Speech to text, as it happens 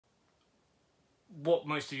what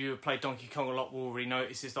most of you who have played Donkey Kong a lot will already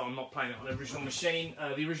notice is that I'm not playing it on the original machine.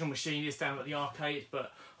 The original machine is down at the arcade,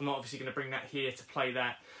 but I'm not obviously going to bring that here to play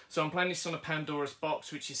that. So I'm playing this on a Pandora's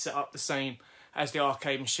box, which is set up the same as the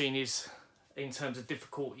arcade machine is in terms of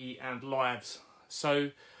difficulty and lives.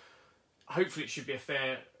 So hopefully it should be a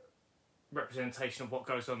fair representation of what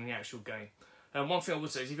goes on in the actual game. One thing I would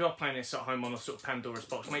say is if you are playing this at home on a sort of Pandora's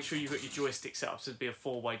box, make sure you've got your joystick set up so it'd be a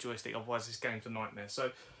 4-way joystick, otherwise this game's a nightmare.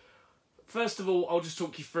 So first of all, I'll just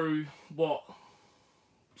talk you through what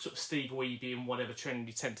sort of Steve Weeby and whatever training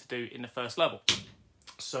you tend to do in the first level.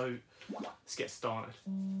 So let's get started.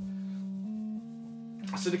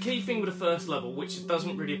 So the key thing with the first level, which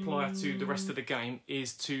doesn't really apply to the rest of the game,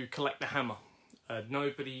 is to collect the hammer.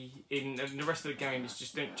 Nobody in the rest of the game is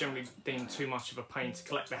just generally deemed too much of a pain to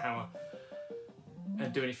collect the hammer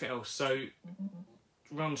and do anything else. So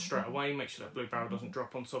run straight away, make sure that blue barrel doesn't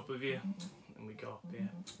drop on top of you, and we go up here.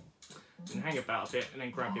 And hang about a bit, and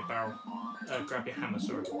then grab your hammer,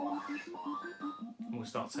 sorry. And we'll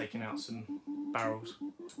start taking out some barrels.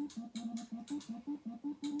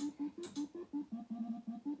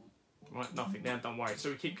 Right, nothing there, don't worry. So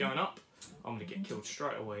we keep going up. I'm going to get killed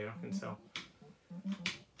straight away, I can tell.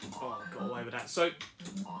 Oh, I got away with that. So,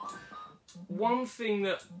 one thing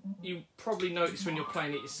that you probably notice when you're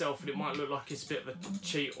playing it yourself, and it might look like it's a bit of a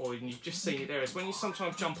cheat or you've just seen it there, is when you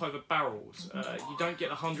sometimes jump over barrels, you don't get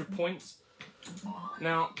 100 points.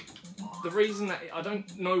 Now, the reason that, I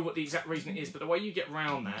don't know what the exact reason it is, but the way you get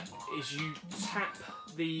around that is you tap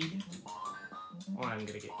the... I am going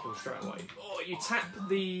to get killed straight away. Oh, you tap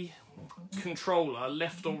the controller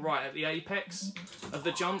left or right at the apex of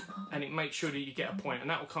the jump, and it makes sure that you get a point, and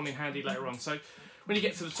that will come in handy later on. So when you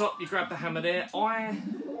get to the top, you grab the hammer there.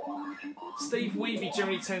 Steve Weeby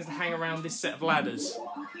generally tends to hang around this set of ladders,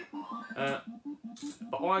 but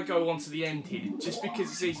I go on to the end here just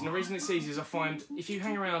because it's easy. And the reason it's easy is I find if you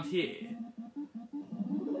hang around here,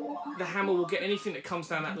 the hammer will get anything that comes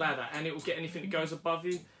down that ladder, and it will get anything that goes above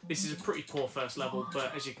you. This is a pretty poor first level,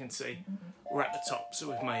 but as you can see, we're at the top, so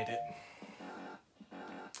we've made it.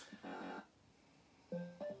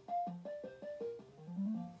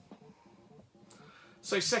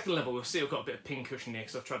 So second level, you'll see I've got a bit of pin cushion here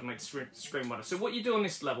because I've tried to make the screen wider. So what you do on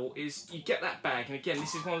this level is you get that bag, and again,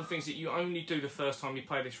 this is one of the things that you only do the first time you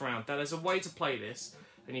play this round. Now, there's a way to play this,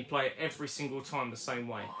 and you play it every single time the same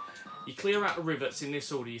way. You clear out the rivets in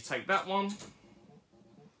this order. You take that one,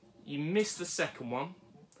 you miss the second one,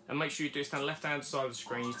 and make sure you do it down the left-hand side of the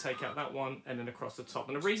screen. You take out that one and then across the top.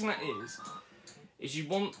 And the reason that is you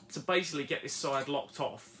want to basically get this side locked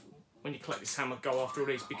off when you collect this hammer, go after all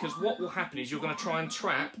these, because what will happen is you're going to try and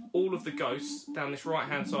trap all of the ghosts down this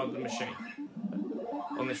right-hand side of the machine,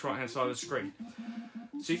 on this right-hand side of the screen.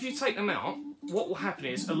 So if you take them out, what will happen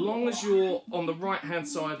is, as long as you're on the right-hand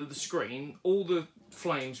side of the screen, all the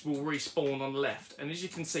flames will respawn on the left, and as you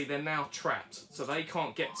can see, they're now trapped, so they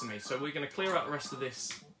can't get to me. So we're going to clear out the rest of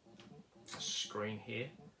this screen here,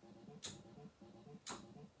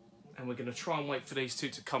 and we're going to try and wait for these two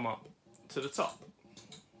to come up to the top,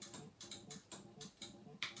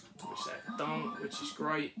 which they've done, which is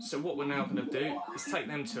great. So what we're now going to do is take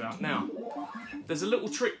them two out. Now, there's a little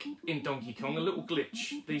trick in Donkey Kong, a little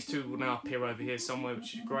glitch. These two will now appear over here somewhere,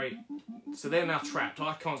 which is great. So they're now trapped.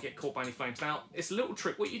 I can't get caught by any flames. Now, it's a little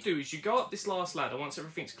trick. What you do is you go up this last ladder once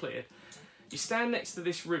everything's cleared. You stand next to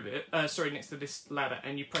this next to this ladder,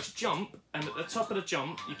 and you press jump, and at the top of the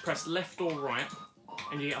jump, you press left or right,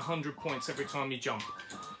 and you get 100 points every time you jump.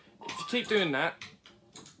 If you keep doing that,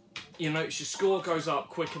 you'll notice your score goes up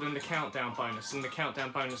quicker than the countdown bonus, and the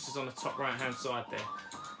countdown bonus is on the top right-hand side there.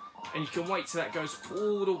 And you can wait till that goes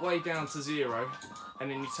all the way down to 0,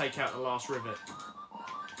 and then you take out the last rivet.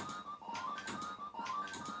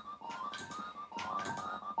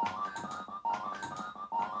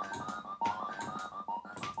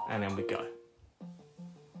 And then we go.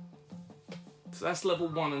 So that's level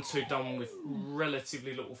 1 and 2 done with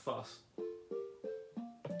relatively little fuss.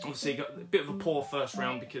 Obviously, got a bit of a poor first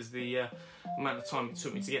round because the amount of time it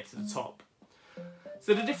took me to get to the top.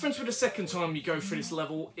 So the difference with the second time you go through this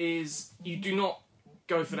level is you do not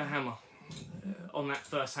go for the hammer on that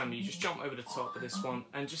first hammer. You just jump over the top of this one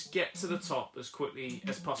and just get to the top as quickly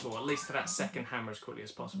as possible, at least to that second hammer as quickly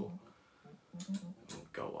as possible. We'll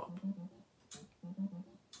go up.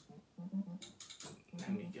 Let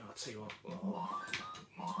me go, I'll tell you what. Oh.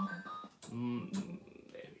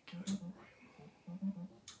 There we go.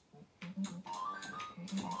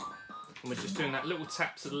 And we're just doing that little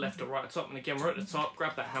tap to the left or right at the top, and again we're at the top,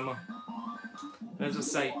 grab that hammer. And as I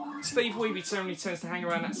say, Steve Weeby generally tends to hang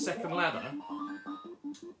around that second ladder.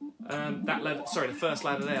 that ladder, sorry, the first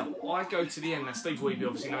ladder there, I go to the end. Now Steve Weeby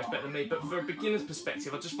obviously knows better than me, but for a beginner's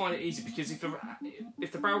perspective, I just find it easy because if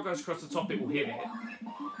the barrel goes across the top, it will hit it.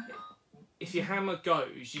 If your hammer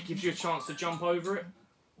goes, it gives you a chance to jump over it.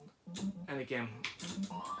 And again,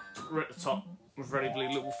 we're at the top with relatively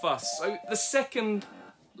little fuss. So the second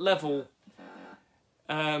level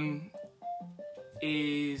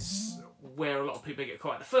is where a lot of people get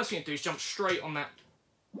caught. The first thing you do is jump straight on that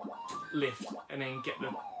lift and then get the,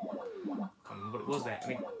 I can't remember what it was there,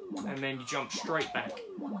 and then you jump straight back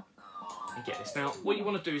and get this. Now what you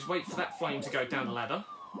want to do is wait for that flame to go down the ladder,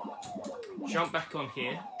 jump back on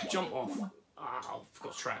here, jump off. Ah, I've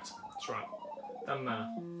got trapped. That's right, doesn't matter.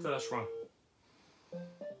 First run.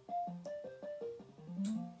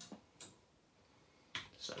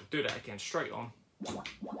 So do that again, straight on,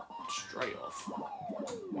 straight off.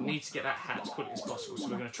 We need to get that hat as quickly as possible, so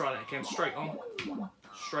we're going to try that again, straight on,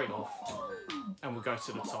 straight off, and we'll go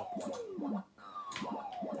to the top.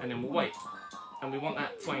 And then we'll wait. And we want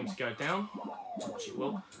that flame to go down, which it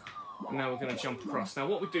will. And now we're going to jump across. Now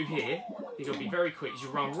what we do here, you've got to be very quick, is you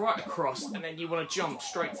run right across, and then you want to jump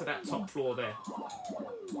straight to that top floor there.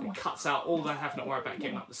 It cuts out all the having to worry about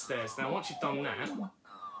getting up the stairs. Now once you've done that,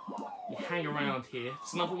 you hang around here.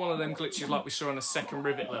 It's another one of them glitches like we saw on the second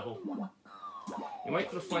rivet level. You wait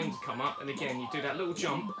for the flame to come up, and again you do that little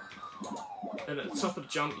jump, and at the top of the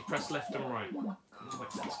jump you press left and right.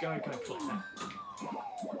 Wait, so let's go and click that.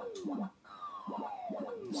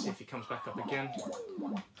 Let's see if he comes back up again.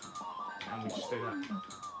 And we just do that.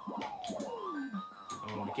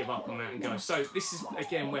 I want to give up on that and go. So this is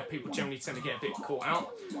again where people generally tend to get a bit caught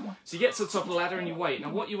out. So you get to the top of the ladder and you wait. Now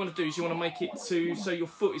what you want to do is you want to make it to so your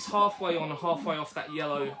foot is halfway on and halfway off that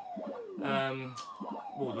yellow,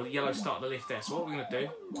 well, the yellow start of the lift there. So what we're going to do is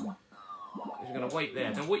we're going to wait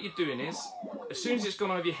there. Now what you're doing is, as soon as it's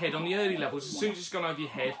gone over your head on the early levels, as soon as it's gone over your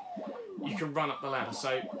head, you can run up the ladder.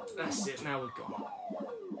 So that's it. Now we've gone,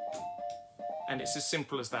 and it's as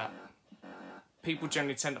simple as that. People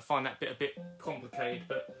generally tend to find that bit a bit complicated,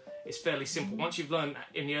 but it's fairly simple. Once you've learned that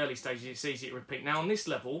in the early stages, it's easy to repeat. Now on this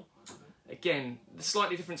level, again,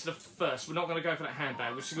 slightly different to the first. We're not going to go for that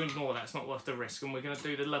handbag. We're just going to ignore that. It's not worth the risk. And we're going to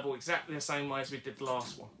do the level exactly the same way as we did the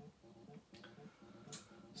last one.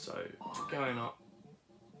 So, going up.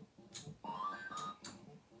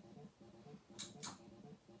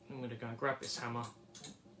 I'm going to go and grab this hammer.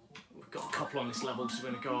 We've got a couple on this level, so we're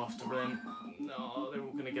going to go after them. No, they're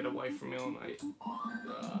all going to get away from me, aren't they?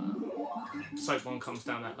 Soap one comes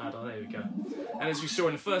down that ladder, there we go. And as we saw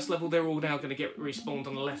in the first level, they're all now going to get respawned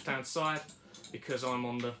on the left-hand side because I'm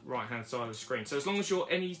on the right-hand side of the screen. So as long as you're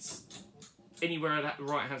anywhere at that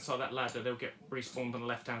right-hand side of that ladder, they'll get respawned on the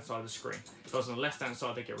left-hand side of the screen. If I was on the left-hand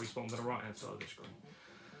side, they get respawned on the right-hand side of the screen.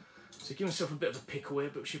 So give myself a bit of a pickle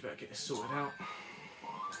here, but we should better get this sorted out.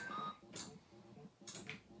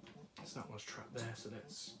 So that one's trapped there, so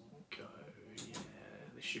let's go. Yeah,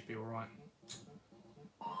 this should be alright.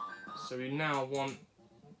 So we now want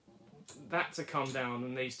that to come down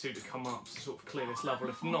and these two to come up to sort of clear this level.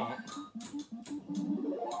 If not,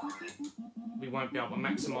 we won't be able to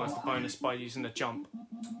maximise the bonus by using the jump.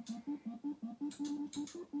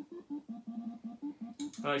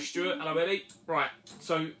 Hello Stuart, hello Eddie. Right,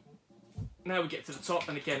 so now we get to the top,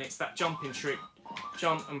 and again it's that jumping trick.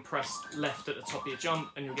 Jump and press left at the top of your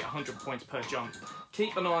jump and you'll get 100 points per jump.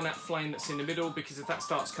 Keep an eye on that flame that's in the middle, because if that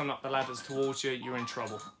starts coming up the ladders towards you, you're in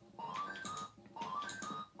trouble.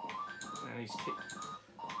 And he's kicked.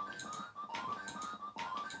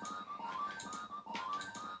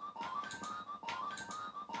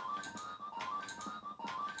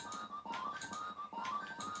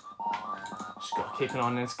 Just got to keep an eye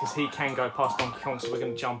on this because he can go past Donkey Kong, so we're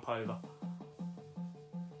going to jump over.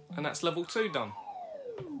 And that's level 2 done.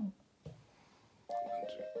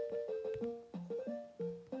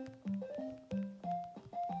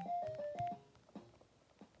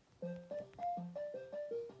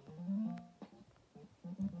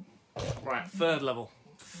 Right, third level.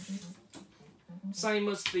 Same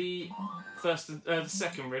as the first, the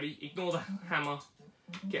second really. Ignore the hammer.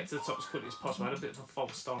 Get to the top as quickly as possible. I had a bit of a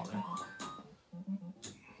false start there.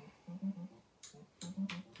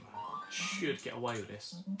 Should get away with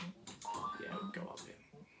this. Yeah, we'll go up here.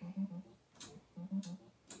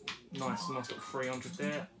 Nice little 300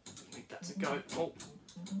 there. Need that to go. Oh.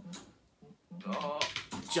 Oh,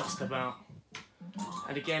 just about.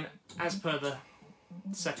 And again, as per the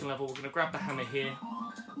second level, we're going to grab the hammer here.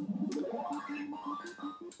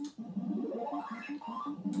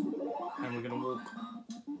 And we're going to walk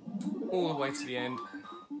all the way to the end.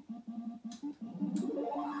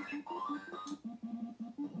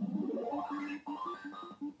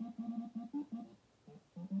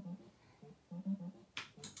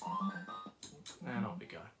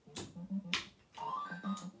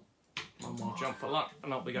 jump for luck,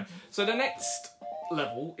 and up we go. So the next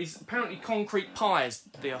level is apparently concrete pies.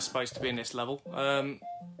 They are supposed to be in this level.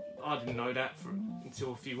 I didn't know that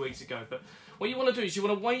until a few weeks ago. But what you want to do is you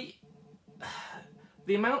want to wait.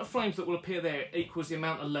 The amount of flames that will appear there equals the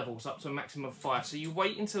amount of levels, up to a maximum of 5. So you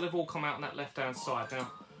wait until they've all come out on that left-hand side.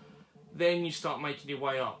 Now, then you start making your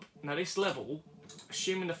way up. Now this level,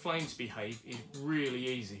 assuming the flames behave, is really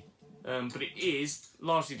easy. But it is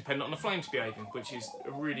largely dependent on the flames behaving, which is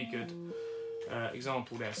a really good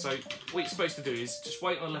example there. So what you're supposed to do is just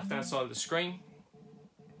wait on the left-hand side of the screen,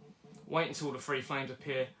 wait until the 3 flames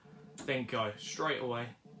appear, then go straight away.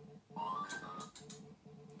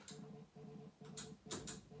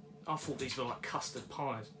 I thought these were like custard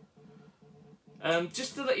pies.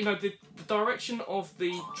 Just to let you know, the direction of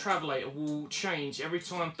the travelator will change every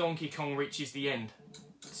time Donkey Kong reaches the end.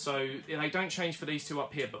 So they don't change for these 2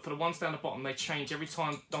 up here, but for the ones down the bottom, they change every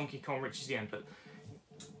time Donkey Kong reaches the end. But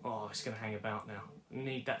oh, it's going to hang about now. I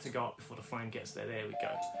need that to go up before the flame gets there. There we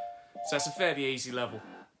go. So it's a fairly easy level,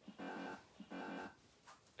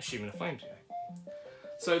 assuming the flames go.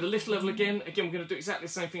 So the lift level again, we're going to do exactly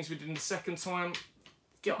the same things we did in the second time.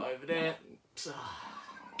 Get over there.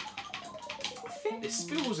 I think this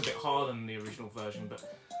feels a bit harder than the original version, but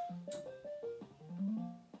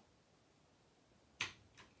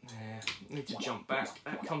yeah, need to jump back.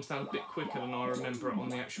 That comes down a bit quicker than I remember it on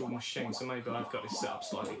the actual machine, so maybe I've got this set up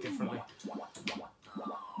slightly differently.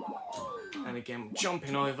 And again,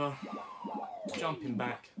 jumping over, jumping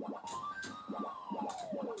back,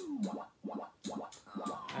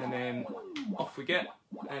 and then off we get.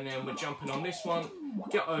 And then we're jumping on this one,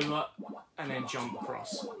 get over, and then jump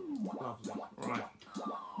across. Lovely, right.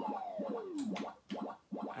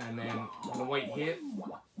 And then I'm going to wait here.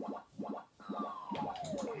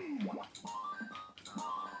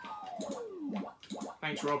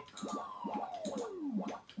 Thanks, Rob.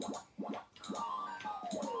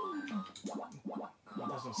 It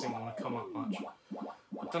doesn't seem to want to come up much.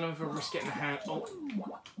 I don't know if I'll risk getting a hand. Oh,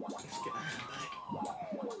 let's get the hand back.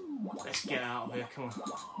 Let's get out of here, come on.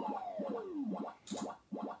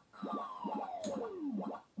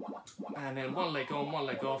 And then one leg on, one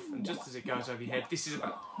leg off, and just as it goes over your head,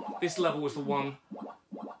 this level was the one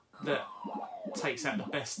that takes out the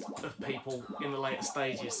best of people in the later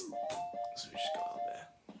stages. So we just got up there.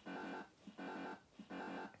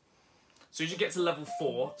 So as you get to level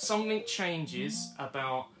 4, something changes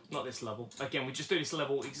about, not this level, again we just do this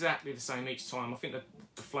level exactly the same each time. I think that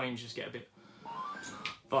the flames just get a bit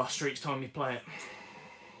faster each time you play it.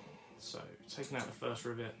 So taking out the first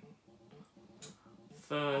rivet,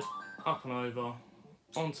 third, up and over,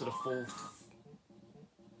 onto the 4th,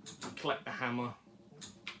 collect the hammer,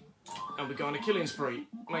 and we go on a killing spree,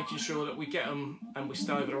 making sure that we get them and we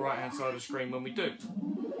stay over the right hand side of the screen when we do.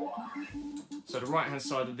 So the right hand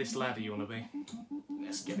side of this ladder you want to be.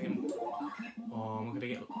 Let's get him. Oh, I'm going to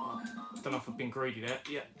get, I don't know if I've been greedy there.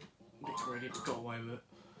 Yeah, a bit greedy, but got away with it.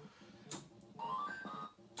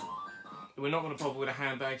 We're not going to bother with a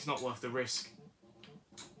handbag, it's not worth the risk.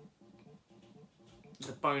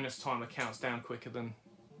 The bonus timer counts down quicker than...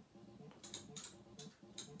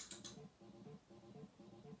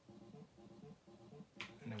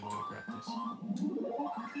 And then we're going to grab this.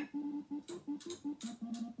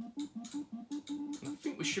 I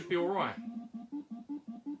think we should be alright.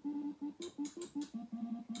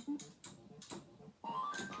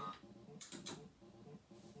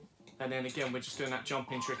 And then again, we're just doing that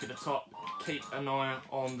jumping trick at the top. Keep an eye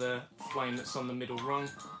on the flame that's on the middle rung,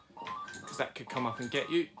 because that could come up and get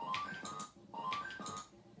you.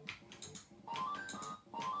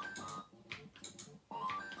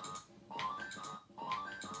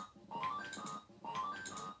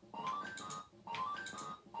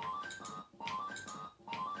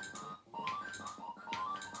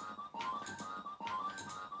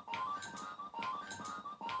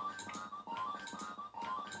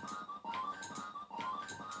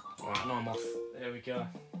 Right, and I'm off. There we go.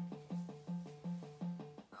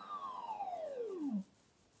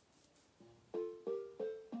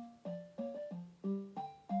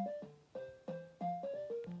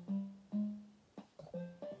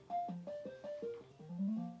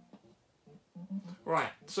 Right,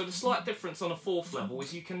 so the slight difference on the 4th level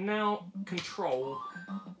is you can now control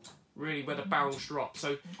really where the barrels drop.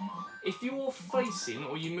 So if you're facing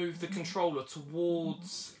or you move the controller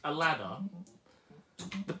towards a ladder,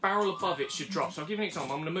 the barrel above it should drop. So I'll give you an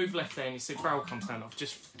example. I'm going to move left there and you see the barrel comes down. I've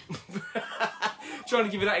just trying to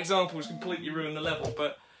give you that example has completely ruined the level.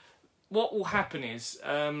 But what will happen is,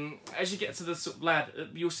 as you get to the sort of ladder,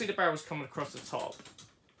 you'll see the barrels coming across the top.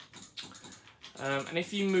 And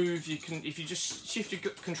if you move, if you just shift your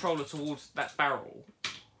controller towards that barrel,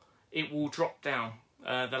 it will drop down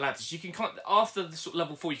the ladders. You can after the sort of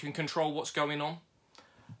level 4, you can control what's going on,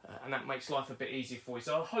 and that makes life a bit easier for you.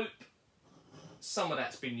 So I hope some of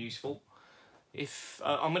that's been useful. If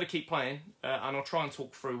I'm going to keep playing, and I'll try and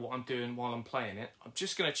talk through what I'm doing while I'm playing it. I'm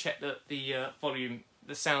just going to check that the volume,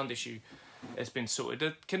 the sound issue, has been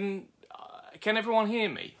sorted. Can everyone hear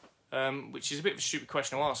me? Which is a bit of a stupid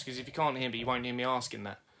question to ask, because if you can't hear me, you won't hear me asking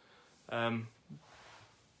that.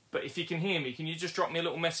 But if you can hear me, can you just drop me a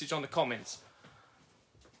little message on the comments?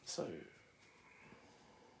 So,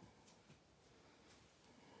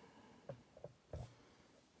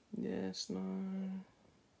 yes, no.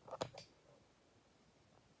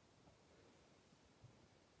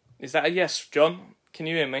 Is that a yes, John? Can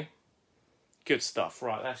you hear me? Good stuff.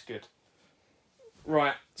 Right, that's good.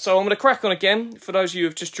 Right, so I'm going to crack on again. For those of you who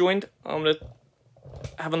have just joined, I'm going to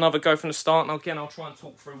have another go from the start. And again, I'll try and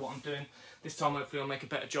talk through what I'm doing. This time, hopefully, I'll make a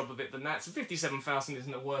better job of it than that. So 57,000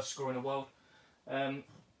 isn't the worst score in the world.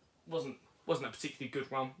 Wasn't a particularly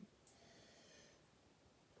good run.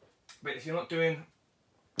 But if you're not doing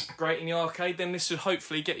great in the arcade, then this should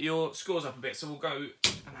hopefully get your scores up a bit. So we'll go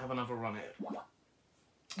and have another run at it.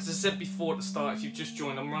 As I said before at the start, if you've just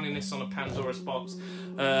joined, I'm running this on a Pandora's box.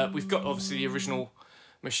 We've got obviously the original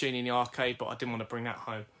machine in the arcade, but I didn't want to bring that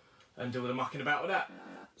home and do all the mucking about with that.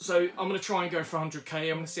 So I'm going to try and go for 100k.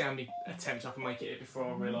 I'm going to see how many attempts I can make it before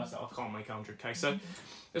I realise that I can't make 100k. So as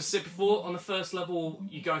I said before, on the first level,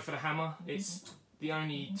 you go for the hammer. It's the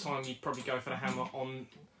only time you probably go for the hammer on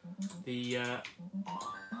the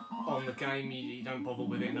game. You don't bother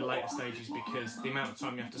with it in the later stages, because the amount of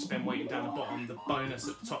time you have to spend waiting down the bottom, the bonus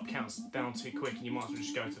at the top counts down too quick, and you might as well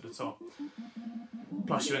just go to the top.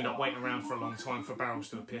 Plus you end up waiting around for a long time for barrels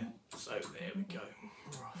to appear. So there we go.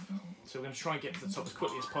 So we're going to try and get to the top as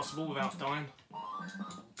quickly as possible without dying.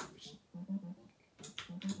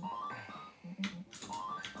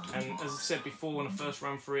 And as I said before when I first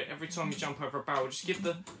ran through it, every time you jump over a barrel, just give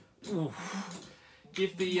the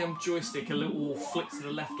joystick a little flick to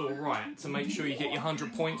the left or right to make sure you get your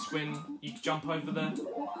 100 points when you jump over the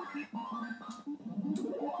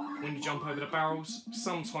barrels.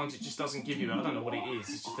 Sometimes it just doesn't give you that. I don't know what it is.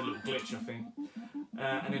 It's just a little glitch, I think.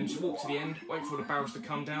 And then just walk to the end, wait for the barrels to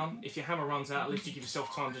come down. If your hammer runs out, at least you give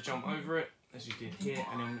yourself time to jump over it, as you did here.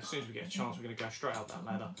 And then as soon as we get a chance, we're going to go straight up that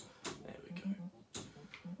ladder. There we go.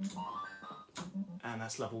 And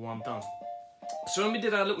that's level 1 done. So when we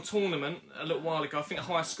did our little tournament a little while ago, I think the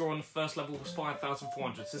highest score on the first level was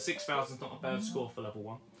 5,400. So 6,000 is not a bad score for level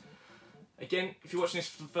 1. Again, if you're watching this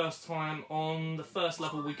for the first time, on the first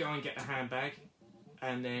level we go and get the handbag,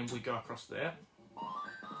 and then we go across there.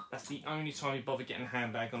 That's the only time you bother getting a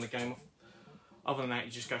handbag on the game. Other than that,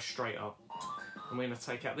 you just go straight up. And we're going to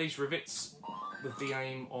take out these rivets with the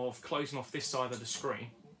aim of closing off this side of the screen,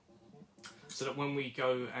 so that when we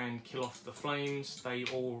go and kill off the flames, they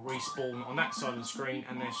all respawn on that side of the screen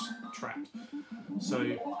and they're trapped.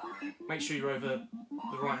 So make sure you're over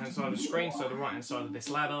the right hand side of the screen, so the right hand side of this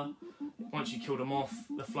ladder. Once you kill them off,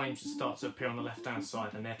 the flames should start to appear on the left hand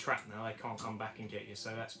side, and they're trapped now, they can't come back and get you, so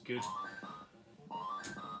that's good.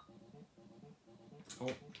 Oh.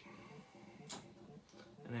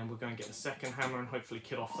 And then we're going to get the second hammer and hopefully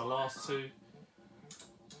kill off the last two.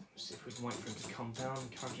 See if we can wait for him to come down,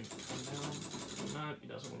 encourage him to come down. No, he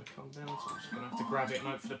doesn't want to come down, so I'm just going to have to grab it and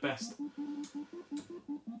hope for the best.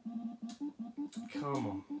 Come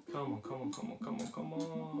on, come on, come on, come on, come on, come on.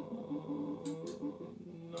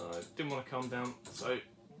 No, didn't want to come down. So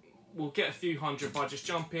we'll get a few hundred by just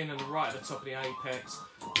jumping and right at the top of the apex,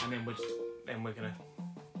 and then we're going to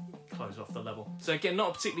close off the level. So again,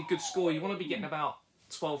 not a particularly good score. You want to be getting about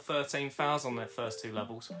 12, 13,000 on their first two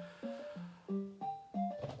levels.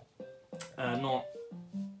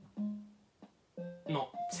 Not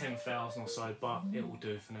 10,000 or so, but it will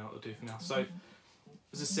do for now. It'll do for now. So,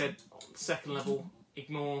 as I said, second level,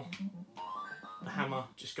 ignore the hammer.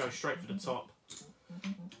 Just go straight for the top,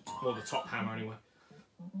 or the top hammer anyway.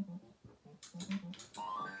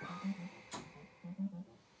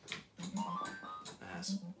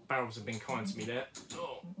 As barrels have been kind to me there.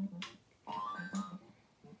 Oh.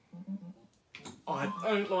 I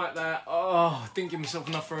don't like that. Oh, I didn't give myself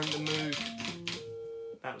enough room to move.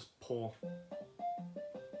 That was poor.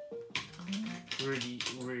 Really,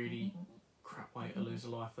 really crap way to lose a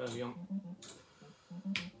life early on.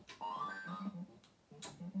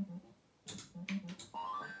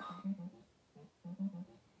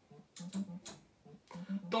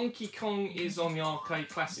 Donkey Kong is on the Arcade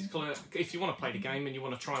Classics. If you want to play the game and you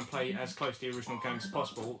want to try and play as close to the original game as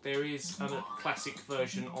possible, there is a classic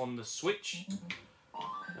version on the Switch.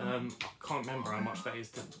 I can't remember how much that is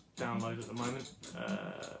to download at the moment,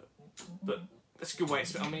 but that's a good way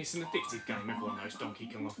to, I mean, it's an addictive game, everyone knows Donkey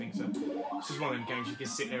Kong, I think, so it's just one of them games you can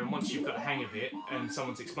sit there and once you've got a hang of it and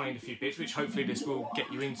someone's explained a few bits, which hopefully this will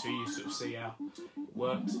get you into, you sort of see how it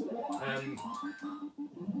works. You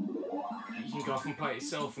can go off and play it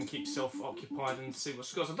yourself and keep yourself occupied and see what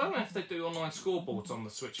scores. I don't know if they do online scoreboards on the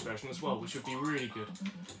Switch version as well, which would be really good.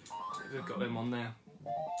 They've got them on there.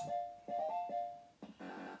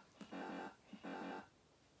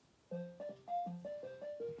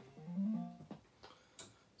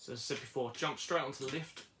 So as I said before, jump straight onto the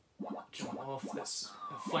lift, jump off. That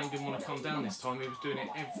flame didn't want to come down this time, he was doing it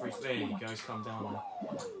every... There you go, he's come down there.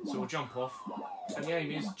 So we'll jump off, and the aim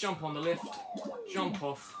is jump on the lift, jump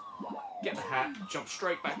off, get the hat, jump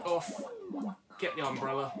straight back off, get the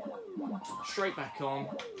umbrella, straight back on.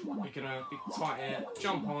 We're going to be tight here,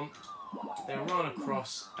 jump on, then run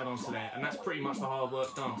across and onto there. And that's pretty much the hard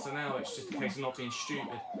work done. So now it's just a case of not being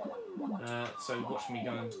stupid. So watch me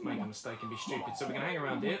go and make a mistake and be stupid. So we're going to hang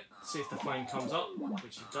around here, see if the flame comes up,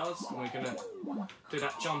 which it does. And we're going to do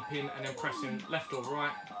that jump in and then pressing left or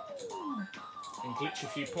right and glitch a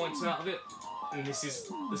few points out of it. And this is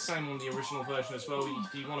the same on the original version as well.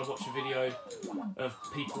 If you want to watch a video of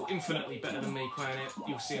people infinitely better than me playing it,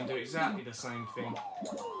 you'll see them do exactly the same thing.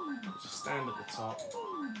 Just stand at the top.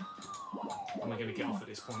 And we're going to get off at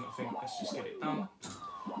this point, I think. Let's just get it done.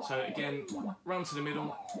 So again, run to the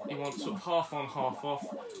middle. You want sort of half on, half off.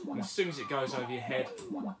 And as soon as it goes over your head,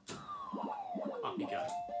 up you go.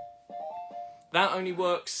 That only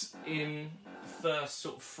works in the first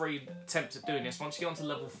sort of 3 attempts at doing this. Once you get onto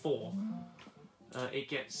level 4, it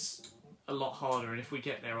gets a lot harder, and if we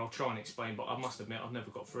get there I'll try and explain, but I must admit I've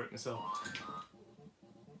never got through it myself.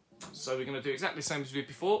 So we're going to do exactly the same as we did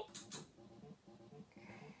before.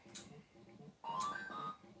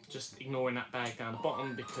 Just ignoring that bag down the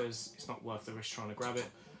bottom because it's not worth the risk trying to grab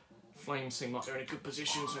it. Flames seem like they're in a good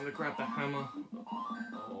position, so I'm going to grab the hammer.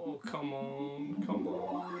 Oh, come on, come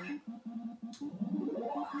on.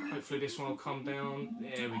 Hopefully this one will come down.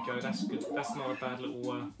 There we go, that's good. That's not a bad little...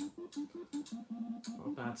 not a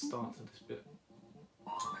bad start to this bit.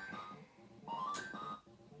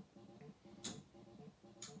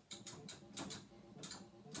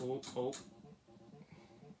 Oh, oh.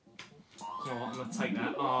 You know what, I'm going to take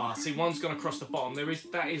that. Ah, see, one's gone across the bottom.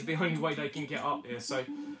 That is the only way they can get up here, so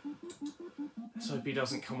let's hope he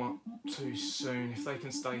doesn't come up too soon. If they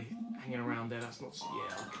can stay hanging around there, that's not...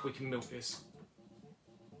 Yeah, we can milk this.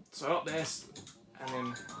 So up there, and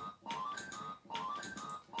then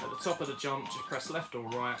at the top of the jump, just press left or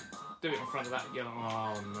right. Do it in front of that yellow.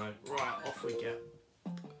 Oh no! Right, off we get.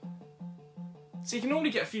 So you can normally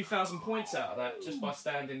get a few thousand points out of that just by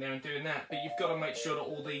standing there and doing that, but you've got to make sure that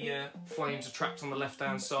all the flames are trapped on the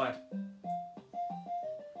left-hand side.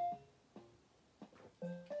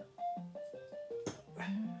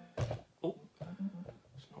 Oh,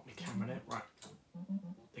 just knocked my camera there. Right,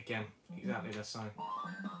 again, exactly the same.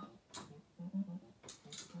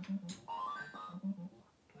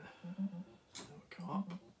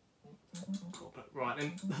 Right,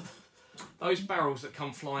 and those barrels that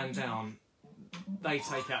come flying down, they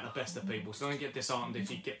take out the best of people, so don't get disheartened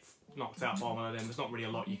if you get knocked out by one of them. There's not really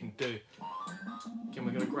a lot you can do. Again,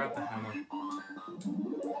 we're going to grab the hammer.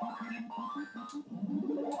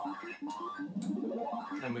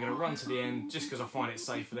 And we're going to run to the end, just because I find it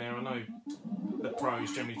safer there. I know the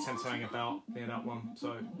pros generally tend to hang about near that one,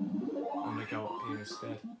 so I'm going to go up here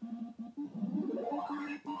instead.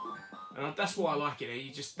 And that's why I like it here.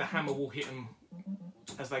 You just, the hammer will hit them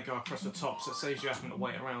as they go across the top, so it saves you having to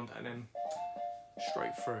wait around and then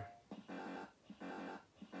straight through.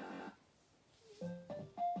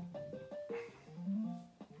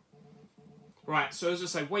 Right, so as I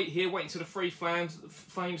say, wait here, wait until the three flames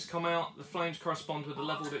come out. The flames correspond with the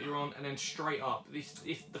level that you're on, and then straight up.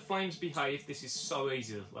 If the flames behave, this is so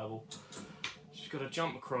easy, this level. You've got to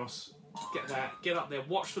jump across, get that, get up there,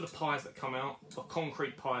 watch for the pies that come out, or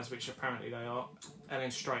concrete pies, which apparently they are, and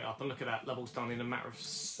then straight up. And look at that, level's done in a matter of...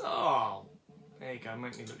 Oh, there you go,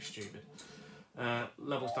 make me look stupid.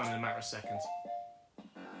 Level's done in a matter of seconds.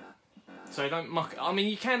 So don't muck... I mean,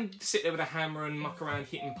 you can sit there with a hammer and muck around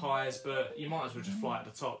hitting pies, but you might as well just fly at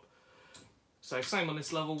the top. So same on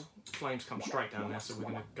this level, flames come straight down there, so we're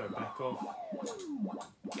going to go back off.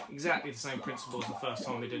 Exactly the same principle as the first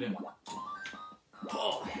time we did it.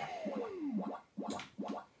 Oh.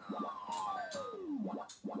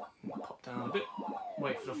 Pop down a bit,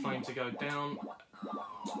 wait for the flame to go down.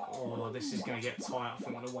 Oh, this is going to get tight. I think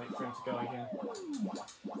I'm going to wait for him to go again.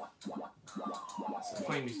 So the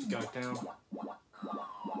flame needs to go down.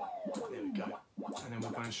 There we go. And then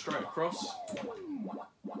we're going straight across. And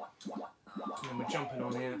then we're jumping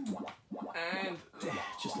on here. And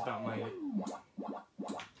just about made it.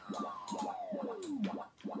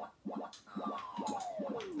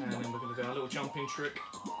 jumping trick.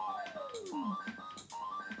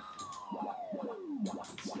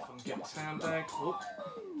 Let's see if I can get this handbag. Whoop.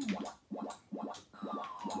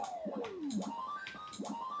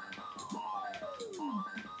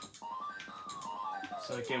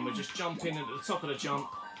 So again, we're just jumping at the top of the jump.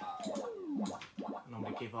 And I'm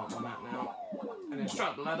going to give up on that now. And then straight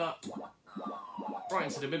up the ladder, right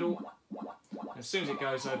into the middle. And as soon as it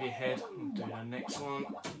goes over your head, we'll do the next one.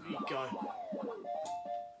 There you go.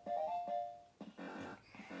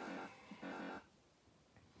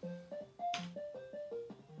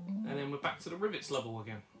 And then we're back to the rivets level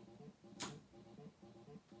again.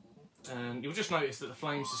 And you'll just notice that the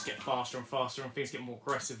flames just get faster and faster and things get more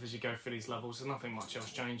aggressive as you go through these levels. So nothing much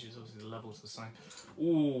else changes, obviously the level's the same.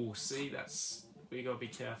 Ooh, see, that's what you got to be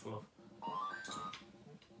careful of.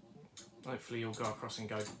 Hopefully you'll go across and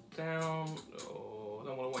go down. Oh, I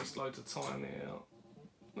don't want to waste loads of time here.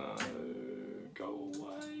 No, go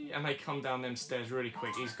away. And they come down them stairs really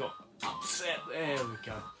quick. He's got upset. There we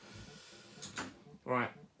go. Right.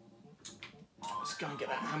 Let's go and get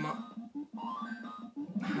that hammer.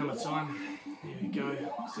 Hammer time. Here we go.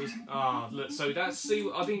 Look, so that's, see,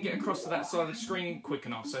 I didn't get across to that side of the screen quick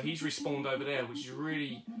enough, so he's respawned over there, which is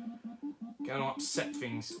really going to upset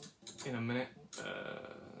things in a minute.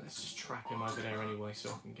 Let's just trap him over there anyway, so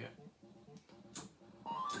I can get...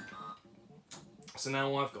 So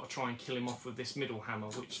now I've got to try and kill him off with this middle hammer,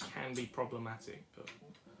 which can be problematic, but...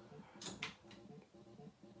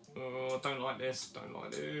 Oh, I don't like this, don't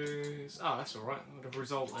like this. Oh, that's alright, I've got a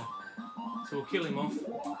result there. So we'll kill him off.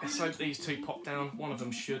 Let's hope these two pop down. One of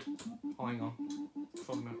them should. Oh, hang on.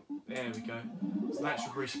 There we go. So that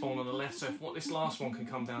should respawn on the left. So if this last one can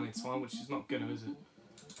come down in time, which is not going to, is it?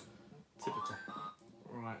 Typical.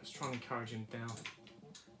 Right, let's try and encourage him down.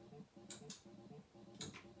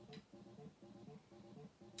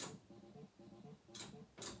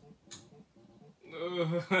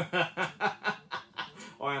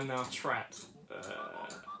 I am now trapped.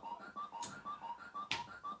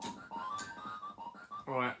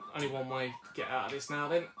 Right, only one way to get out of this now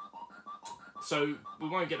then. So we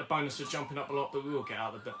won't get the bonus for jumping up a lot, but we will get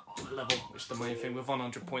out of the level, which is the main thing, with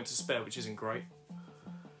 100 points to spare, which isn't great.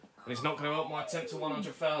 And it's not going to help my attempt to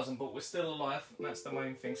 100,000, but we're still alive, and that's the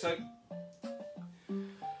main thing. So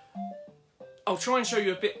I'll try and show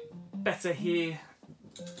you a bit better here,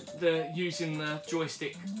 using the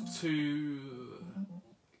joystick to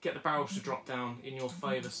get the barrels to drop down in your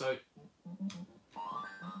favour. So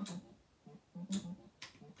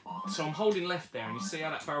I'm holding left there, and you see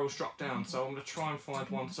how that barrel's dropped down. So I'm going to try and find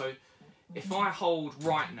one. So if I hold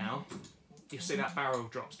right now, you'll see that barrel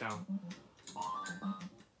drops down.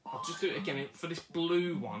 I'll just do it again for this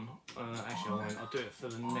blue one. Actually, I won't. I'll do it for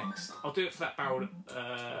the next. I'll do it for that barrel.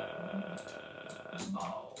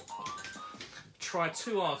 I'll try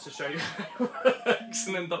too hard to show you how it works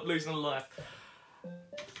and end up losing a life.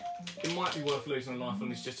 It might be worth losing a life on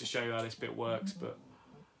this just to show you how this bit works, but.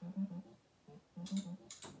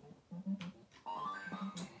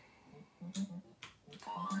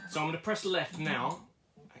 So I'm going to press left now.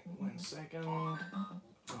 Wait 1 second. Oh,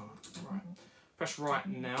 right. Press right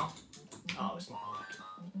now. Oh, it's not working.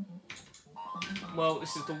 Well,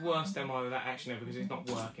 this is the worst demo of that action ever because it's not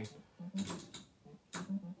working.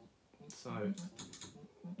 So,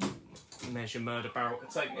 and there's your murder barrel to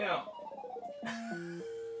take me out.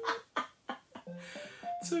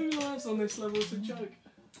 2 lives on this level is a joke.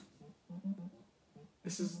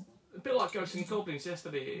 This is a bit like Ghosts and Goblins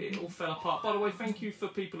yesterday, it all fell apart. By the way, thank you for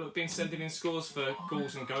people who have been sending in scores for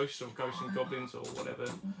Ghouls and Ghosts, or Ghosts and Goblins, or whatever.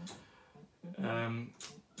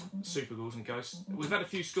 Super Ghouls and Ghosts. We've had a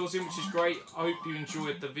few scores in, which is great. I hope you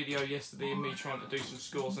enjoyed the video yesterday and me trying to do some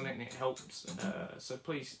scores on it, and it helped. So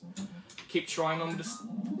please keep trying.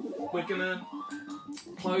 We're going to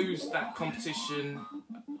close that competition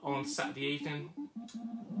on Saturday evening.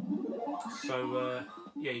 So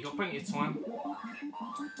yeah, you've got plenty of time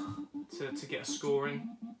to get a score in.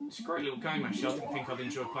 It's a great little game actually. I didn't think I'd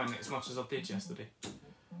enjoy playing it as much as I did yesterday.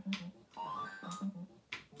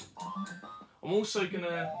 I'm also going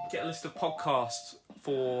to get a list of podcasts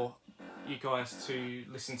for you guys to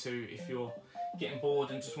listen to if you're getting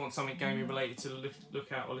bored and just want something gaming related to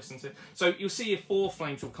look at or listen to. So you'll see if 4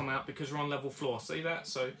 flames will come out because we're on level 4. See that?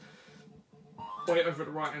 So wait over at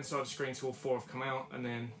the right hand side of the screen till all 4 have come out, and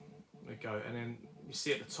then we go. And then you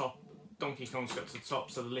see at the top, Donkey Kong's got to the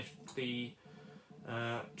top, so the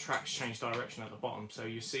tracks change direction at the bottom. So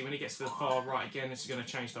you see when he gets to the far right again, this is going to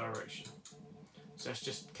change direction. So let's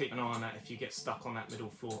just keep an eye on that if you get stuck on that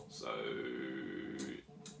middle floor. So,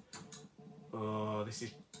 this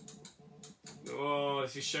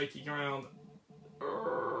is shaky ground.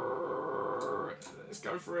 Let's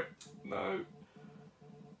go for it. No.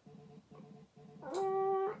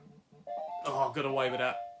 Oh, got away with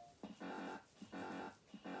that.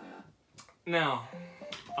 Now,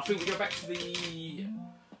 I think we go back to the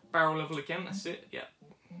barrel level again. That's it. Yeah.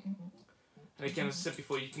 And again, as I said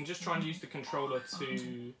before, you can just try and use the controller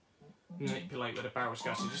to manipulate where the barrels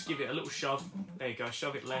go. So just give it a little shove. There you go.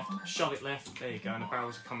 Shove it left. Shove it left. There you go. And the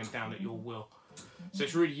barrels are coming down at your will. So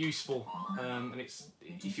it's really useful. And it's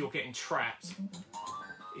if you're getting trapped,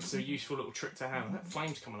 it's a useful little trick to have. That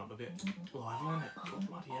flame's coming up a bit. Oh, I've learned it. God,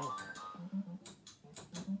 bloody hell.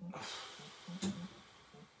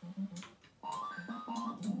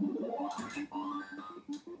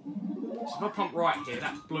 So if I pump right here,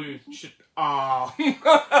 that blue should... Ah!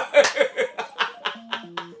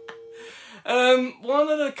 One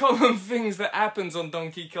of the common things that happens on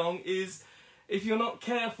Donkey Kong is if you're not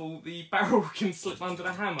careful, the barrel can slip under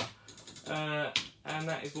the hammer. And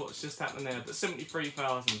that is what's just happened there. But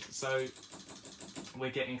 73,000, so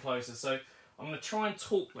we're getting closer. So I'm going to try and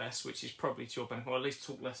talk less, which is probably to your benefit, or at least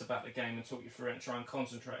talk less about the game and talk you through it and try and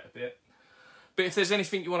concentrate a bit. But if there's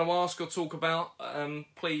anything you want to ask or talk about,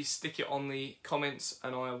 please stick it on the comments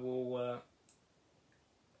and I will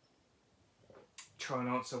try and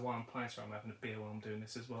answer while I'm playing. So I'm having a beer while I'm doing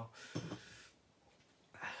this as well.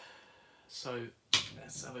 So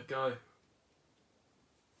let's have a go.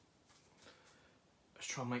 Let's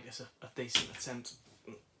try and make this a decent attempt.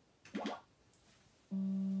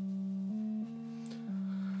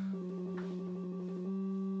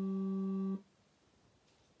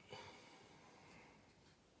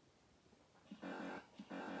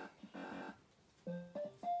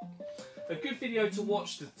 A good video to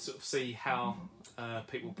watch to sort of see how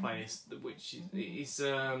people play this, which is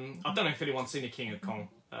I don't know if anyone's seen the King of Kong.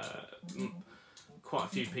 Quite a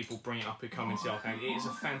few people bring it up who come into the arcade. It is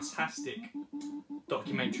a fantastic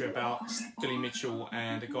documentary about Billy Mitchell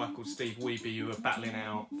and a guy called Steve Wiebe who are battling it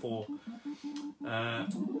out for the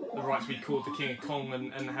right to be called the King of Kong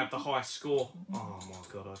and have the highest score. Oh my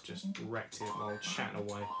god, I've just wrecked it while chatting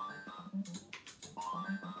away.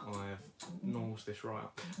 I have gnawed this right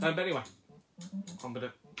up. But anyway, I'm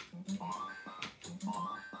gonna...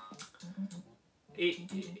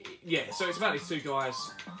 yeah, so it's about these two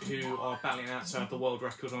guys who are battling out to have the world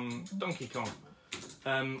record on Donkey Kong.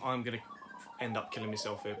 I'm going to end up killing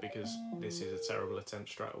myself here because this is a terrible attempt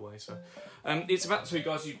straight away. So it's about two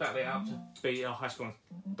guys who battle it out to be high score on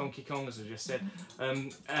Donkey Kong, as I just said,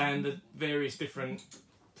 and the various different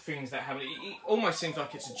things that happen. It almost seems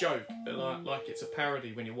like it's a joke, like it's a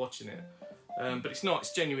parody when you're watching it, but it's not.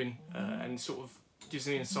 It's genuine and sort of gives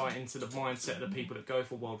an insight into the mindset of the people that go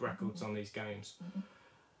for world records on these games.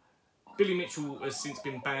 Billy Mitchell has since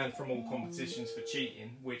been banned from all competitions for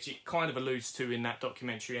cheating, which it kind of alludes to in that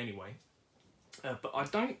documentary anyway. But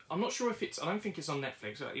I'm not sure if I don't think it's on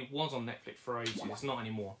Netflix. It was on Netflix for ages, it's not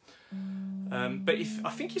anymore. But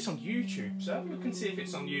I think it's on YouTube, so have a look and see if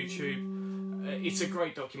it's on YouTube. It's a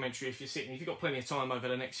great documentary if you've got plenty of time over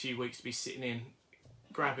the next few weeks to be sitting in,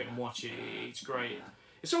 grab it and watch it. It's great.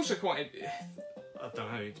 It's also quite, I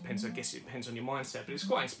don't know, it depends, I guess it depends on your mindset, but it's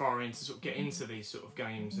quite inspiring to sort of get into these sort of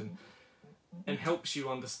games and helps you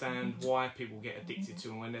understand why people get addicted to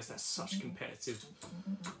them when there's that such competitive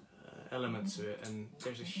element to it, and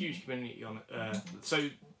there's a huge community on it. So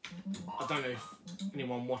I don't know if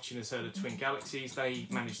anyone watching has heard of Twin Galaxies. They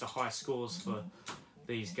manage the high scores for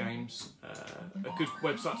these games. A good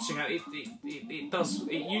website to check out.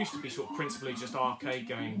 It used to be sort of principally just arcade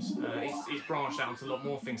games. It's branched out into a lot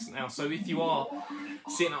more things now. So if you are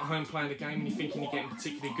sitting at home playing a game and you're thinking you're getting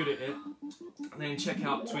particularly good at it, then check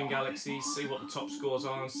out Twin Galaxies, see what the top scores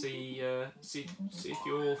are, and see if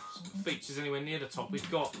your feature's anywhere near the top.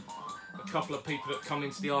 We've got a couple of people that come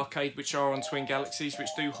into the arcade which are on Twin Galaxies, which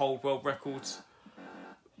do hold world records.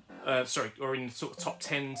 Or in the sort of top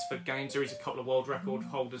 10s for games. There is a couple of world record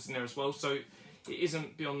holders in there as well, so it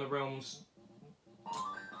isn't beyond the realms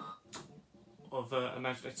of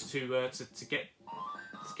imagination to get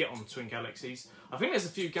on Twin Galaxies. I think there's a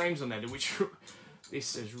few games on there which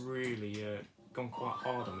this has really gone quite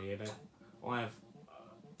hard on me here. I have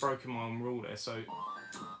broken my own rule there, so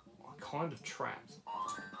I'm kind of trapped.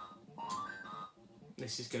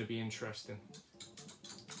 This is going to be interesting,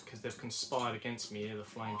 because they've conspired against me here, the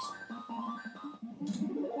Flames.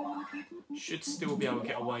 Should still be able to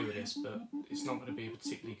get away with this, but it's not going to be a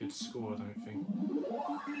particularly good score, I don't think.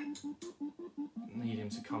 Need him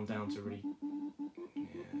to come down to really... Yeah,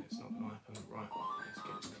 it's not going to happen. Right, let's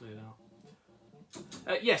get it cleared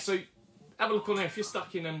out. Yeah, so have a look on there. If you're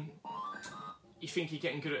stuck in and you think you're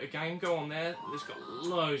getting good at a game, go on there. There's got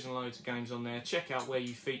loads and loads of games on there. Check out where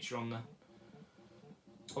you feature on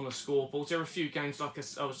on the scoreboards. There are a few games, like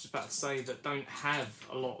I was just about to say, that don't have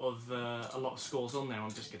a lot of scores on there.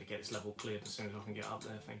 I'm just going to get this level cleared as soon as I can get up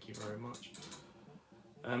there. Thank you very much.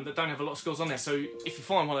 That don't have a lot of scores on there. So if you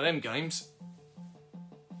find one of them games,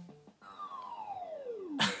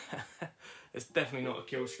 it's definitely not a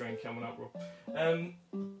kill screen coming up, Rob.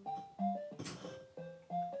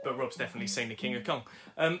 But Rob's definitely seen the King of Kong.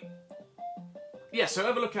 Yeah, so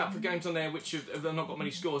have a look out for games on there which have not got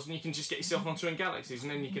many scores, and you can just get yourself on Twin Galaxies,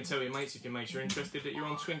 and then you can tell your mates, if your mates are interested, that you're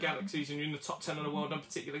on Twin Galaxies and you're in the top 10 of the world on a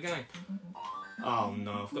particular game. Oh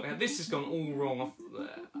no, this has gone all wrong.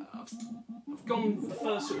 I've gone the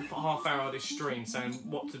first sort of half hour of this stream saying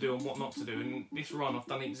what to do and what not to do, and this run I've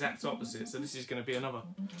done the exact opposite, so this is going to be another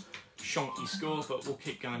shonky score, but we'll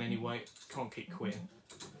keep going anyway. Can't keep quitting.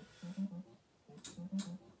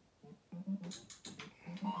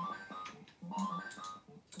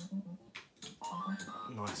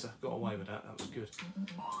 Nice, I got away with that, that was good.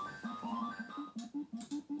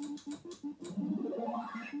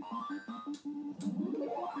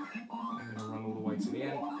 I'm going to run all the way to the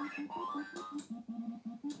end.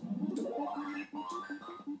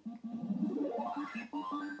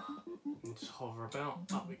 And just hover about,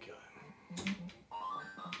 up we go.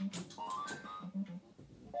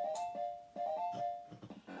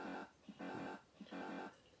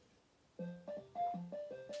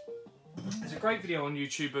 There's a great video on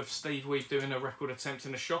YouTube of Steve Weed doing a record attempt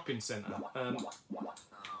in a shopping centre. And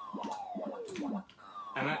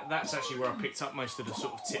that's actually where I picked up most of the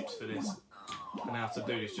sort of tips for this and how to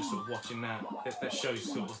do this, just sort of watching that. That shows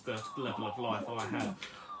sort of the level of life I have.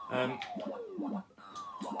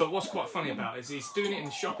 But what's quite funny about it is he's doing it in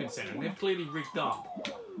the shopping centre and they've clearly rigged up.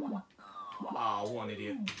 Oh, what an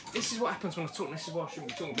idiot. This is what happens when I talk, this is why I shouldn't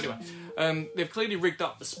be talking, but anyway. They've clearly rigged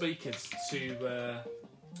up the speakers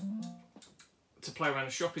to play around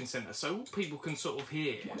a shopping centre, so all people can sort of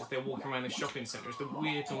hear as they're walking around the shopping centre is the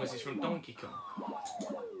weird noises from Donkey Kong.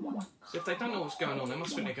 So if they don't know what's going on, they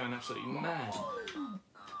must think they're going absolutely mad.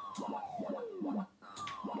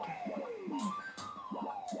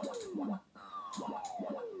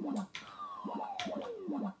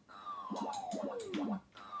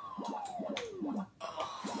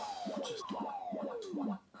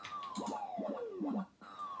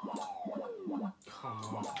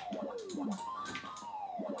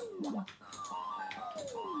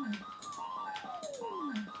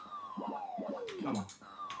 Come on.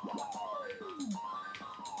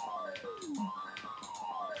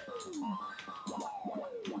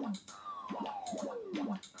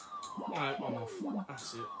 Right, I'm off.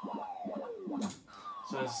 That's it.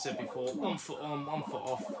 So as I said before, 1 foot on, 1 foot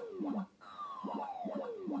off.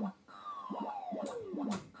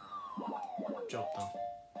 Job done.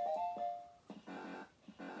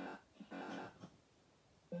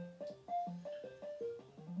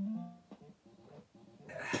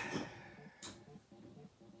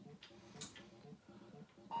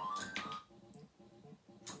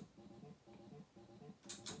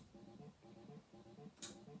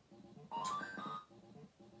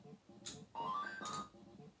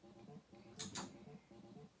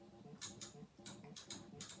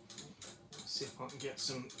 See if I can get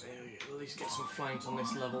some, at least get some flames on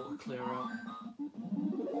this level to clear out.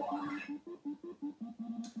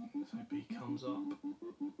 So B comes up.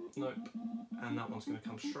 Nope. And that one's going to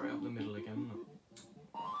come straight up the middle again, isn't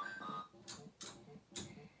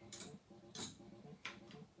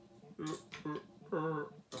it?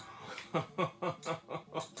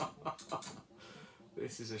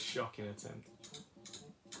 This is a shocking attempt.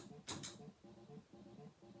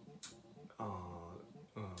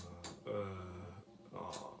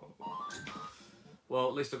 Well,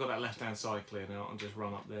 at least I've got that left-hand side clear now and just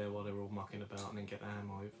run up there while they're all mucking about and then get the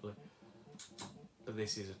hammer, hopefully. But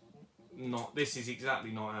this is not. This is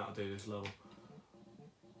exactly not how to do this level.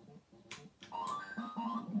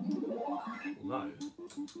 Although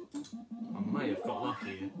I may have got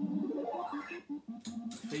lucky here.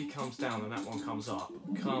 If he comes down and that one comes up,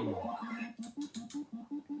 come on.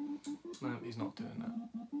 No, he's not doing that.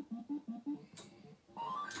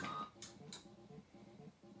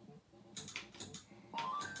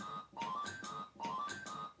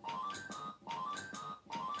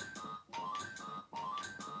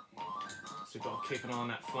 So we've got to keep an eye on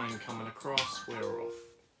that flame coming across. We're off.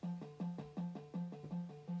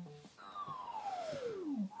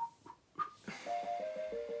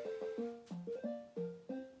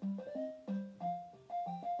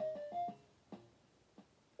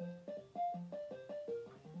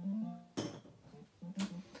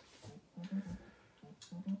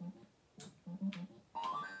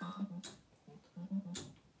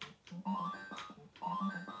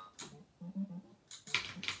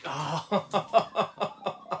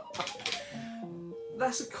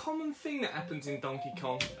 That's a common thing that happens in Donkey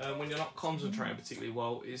Kong when you're not concentrating particularly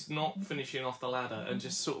well, is not finishing off the ladder and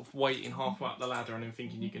just sort of waiting halfway up the ladder and then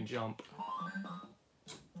thinking you can jump.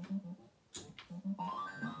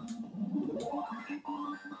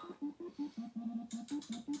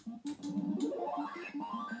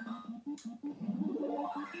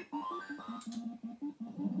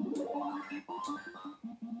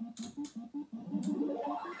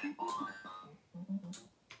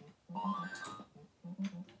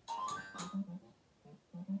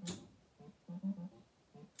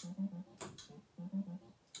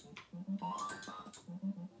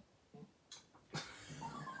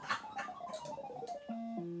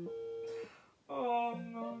 Oh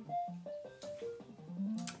no.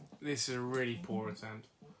 This is a really poor attempt.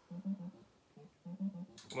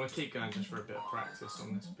 I'm going to keep going just for a bit of practice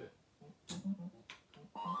on this bit.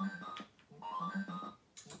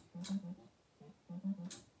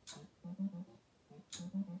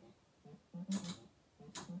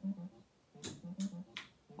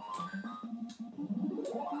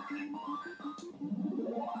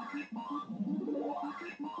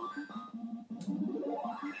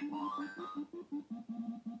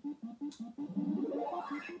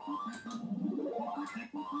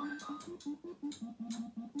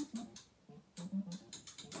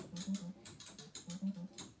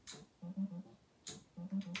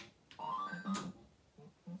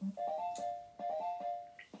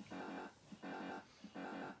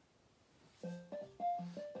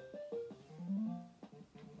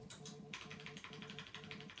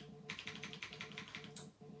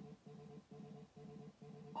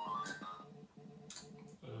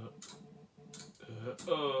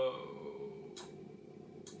 Oh,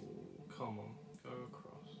 come on, go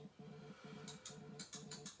across.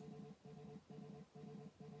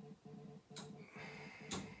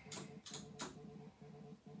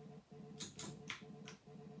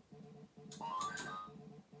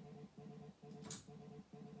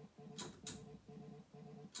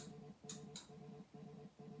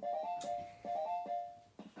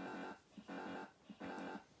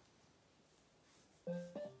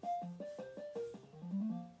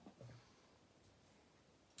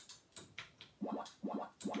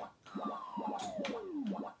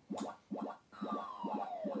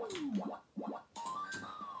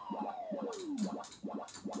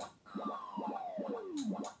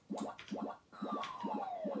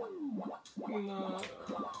 No.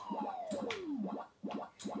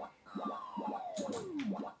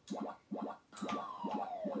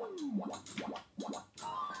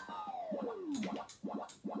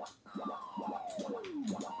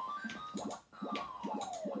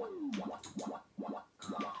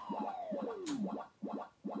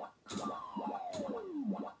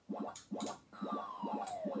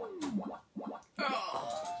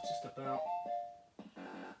 Just about.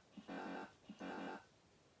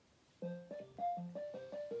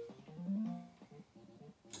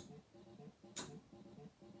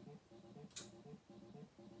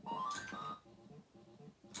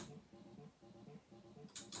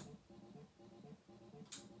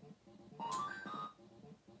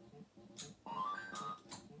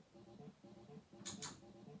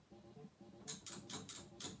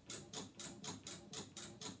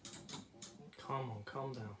 Come on,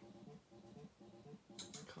 calm down.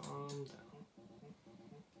 Calm down.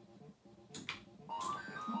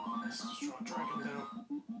 Let's just try and drag him down.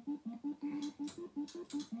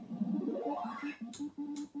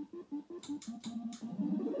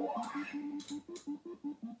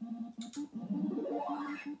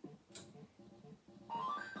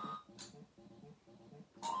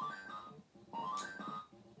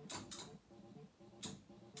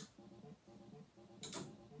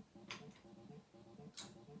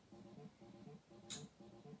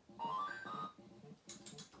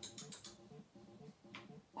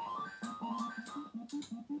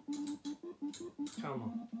 Come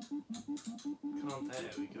on. Come on,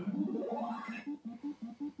 there we go.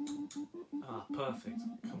 Ah, perfect.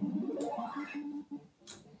 Come on.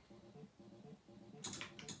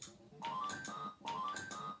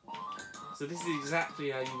 So this is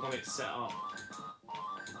exactly how you want it set up.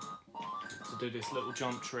 To do this little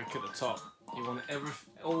jump trick at the top. You want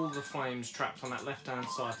all the flames trapped on that left-hand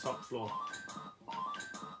side top floor.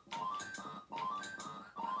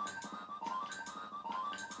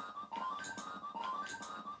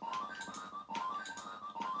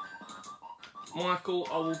 Michael,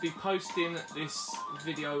 I will be posting this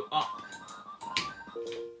video up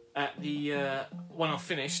at the when I've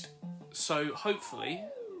finished, so hopefully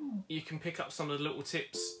you can pick up some of the little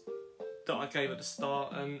tips that I gave at the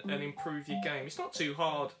start and improve your game. It's not too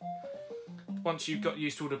hard. Once you've got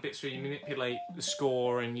used to all the bits where you manipulate the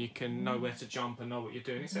score and you can know where to jump and know what you're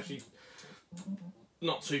doing, it's actually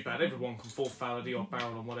not too bad. Everyone can fall foul of the odd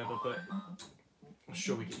barrel and whatever, but I'm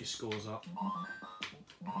sure we get your scores up.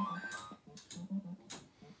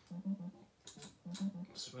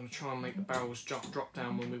 So we're going to try and make the barrels drop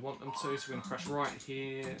down when we want them to. So we're going to press right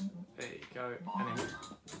here. There you go. And then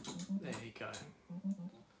there you go.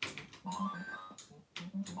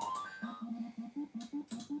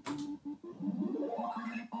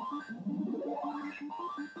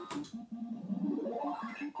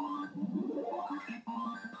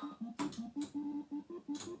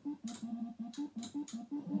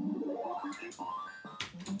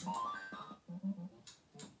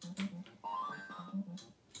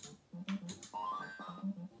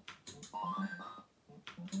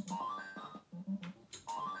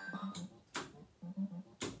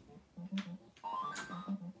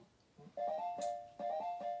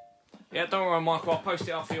 Yeah, don't worry, Michael, I'll post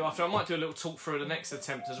it up for you after. I might do a little talk through the next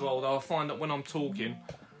attempt as well, though I find that when I'm talking,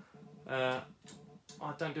 I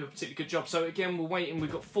don't do a particularly good job. So again, we're waiting.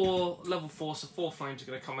 We've got level 4, so 4 flames are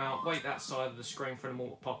going to come out. Wait that side of the screen for them all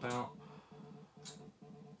to pop out.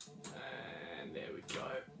 And there we go.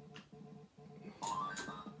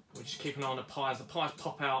 We're just keeping an eye on the pies. The pies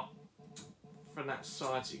pop out from that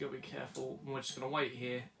side, so you've got to be careful. And we're just going to wait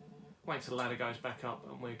here. Wait until the ladder goes back up,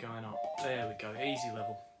 and we're going up. There we go, easy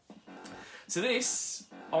level. So this,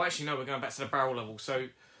 oh actually no, we're going back to the barrel level. So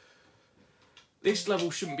this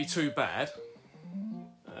level shouldn't be too bad.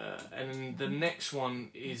 And the next one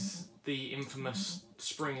is the infamous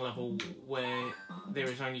spring level where there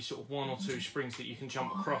is only sort of 1 or 2 springs that you can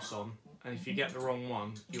jump across on. And if you get the wrong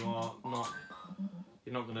one, you're not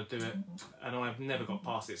going to do it. And I've never got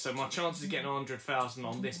past it. So my chances of getting 100,000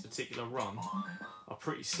 on this particular run are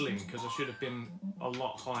pretty slim because I should have been a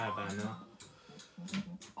lot higher by now.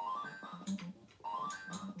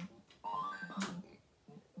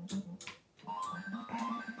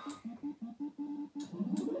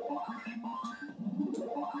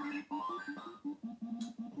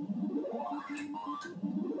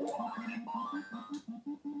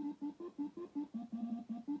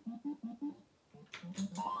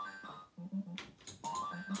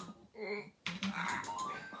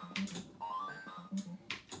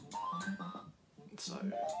 So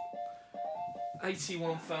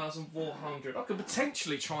 81,400. I could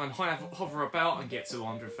potentially try and hover about and get to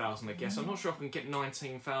 100,000, I guess. I'm not sure I can get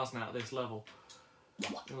 19,000 out of this level.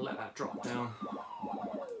 I'm going to let that drop down.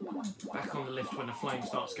 Back on the lift when the flame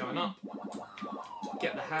starts going up.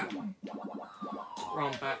 Get the hat.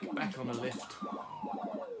 Run back on the lift.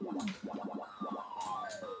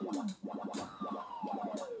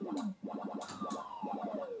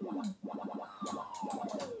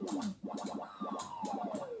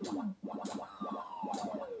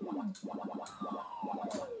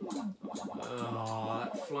 Oh,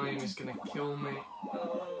 that flame is going to kill me.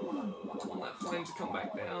 Oh, I want that flame to come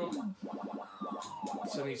back down.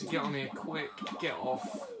 So I need to get on here quick, get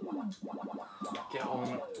off, get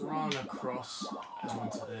on, run across and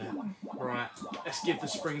onto there. Right, let's give the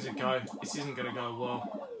springs a go. This isn't going to go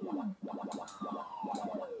well.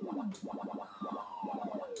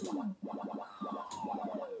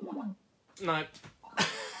 No.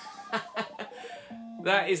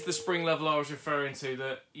 That is the spring level I was referring to,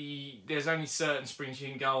 that there's only certain springs you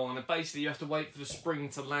can go on, and basically you have to wait for the spring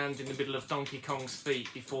to land in the middle of Donkey Kong's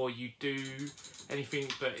feet before you do anything,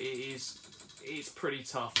 but it's pretty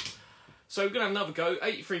tough. So we're going to have another go.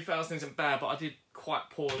 83,000 isn't bad, but I did quite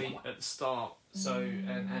poorly at the start, so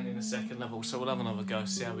and in the second level, so we'll have another go,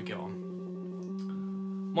 see how we get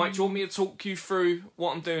on. Mike, do you want me to talk you through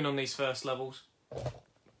what I'm doing on these first levels?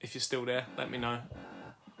 If you're still there, let me know.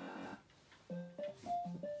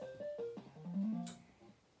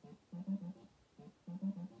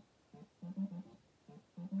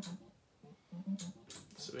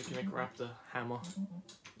 So we're going to grab the hammer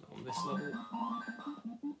on this level.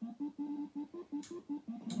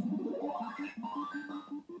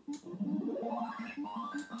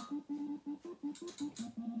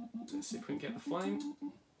 Let's see if we can get the flame.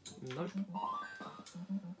 Nope.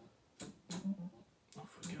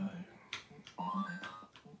 Off we go.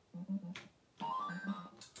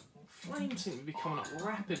 Flames seem to be coming up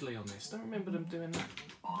rapidly on this. Don't remember them doing that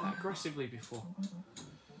aggressively before.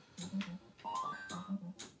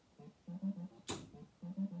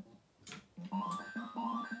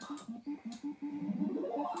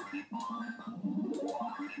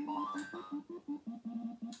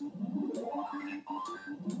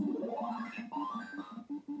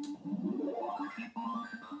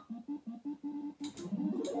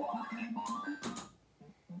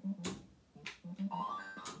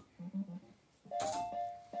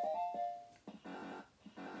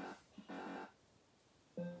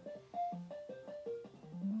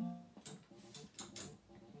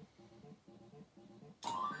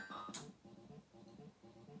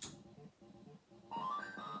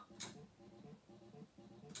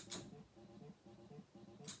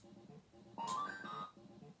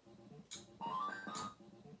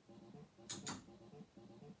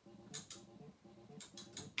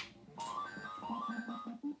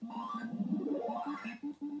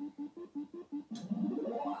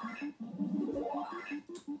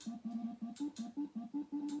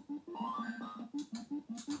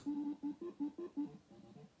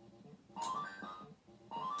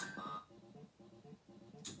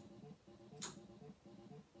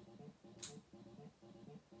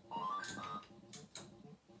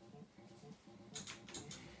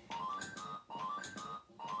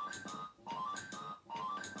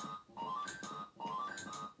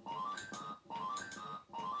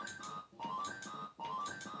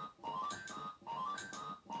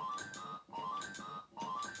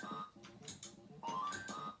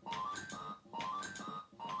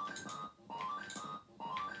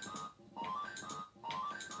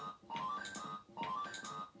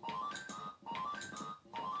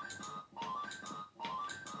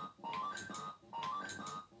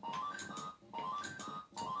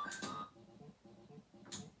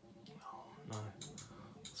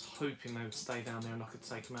 hoping they would stay down there and I could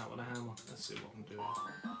take them out with a hammer. Let's see what I can do here.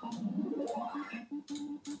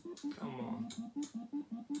 Come on.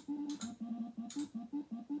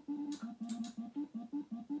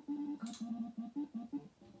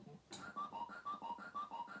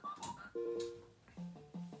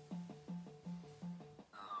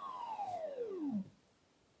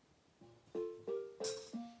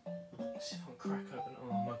 Let's see if I can crack open.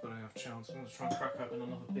 Oh, I'm not going to have a chance. I'm going to try and crack open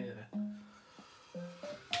another beer there.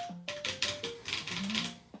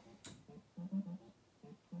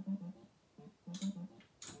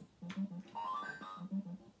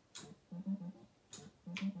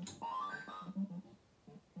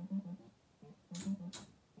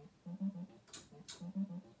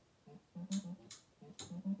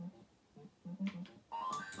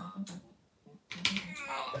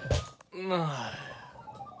 No.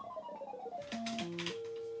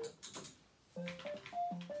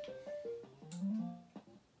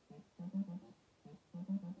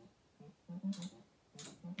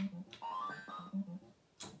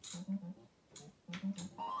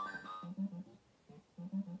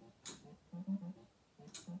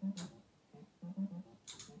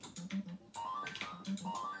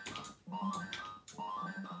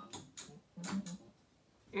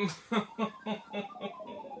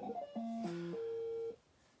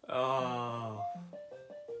 Oh,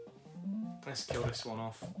 let's kill this one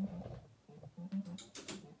off.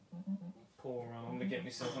 Poor run. I'm gonna get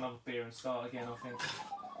myself another beer and start again, I think.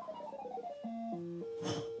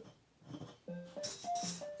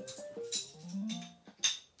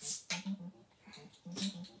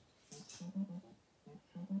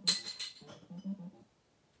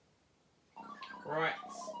 Right,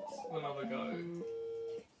 another go.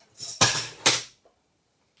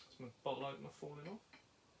 My bottle opener falling off.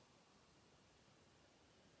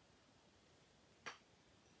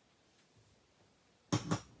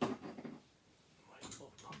 Wait,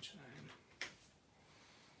 bottle punch that in.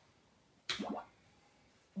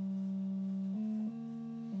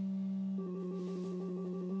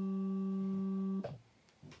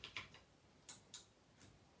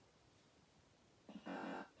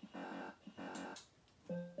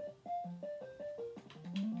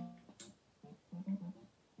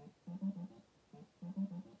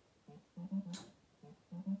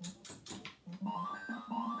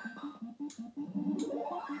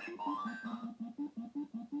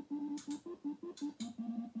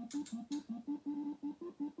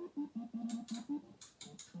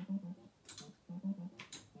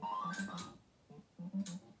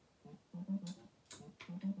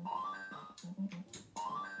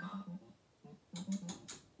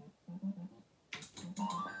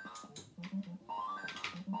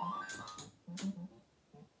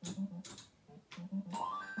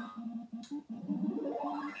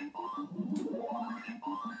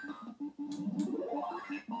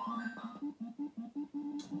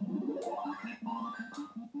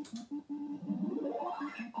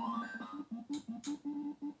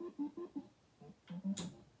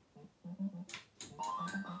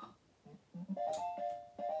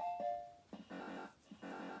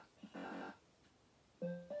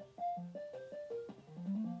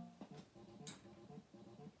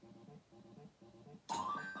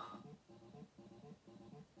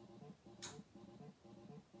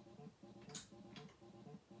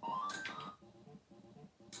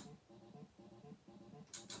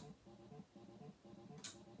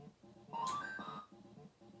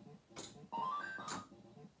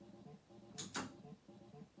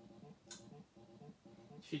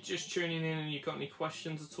 If you're just tuning in and you've got any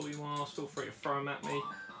questions at all you want to ask, feel free to throw them at me.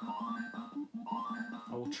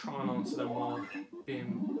 I will try and answer them while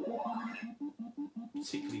being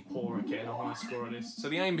particularly poor at getting a high score at this. So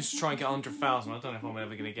the aim is to try and get 100,000. I don't know if I'm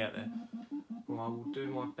ever going to get there. Well, I will do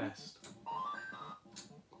my best.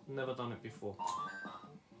 Never done it before.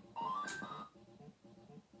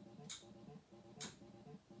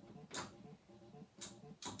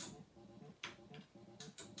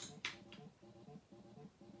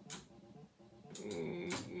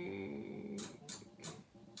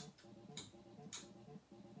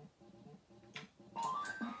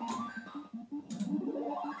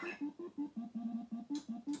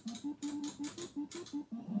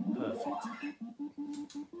 Perfect.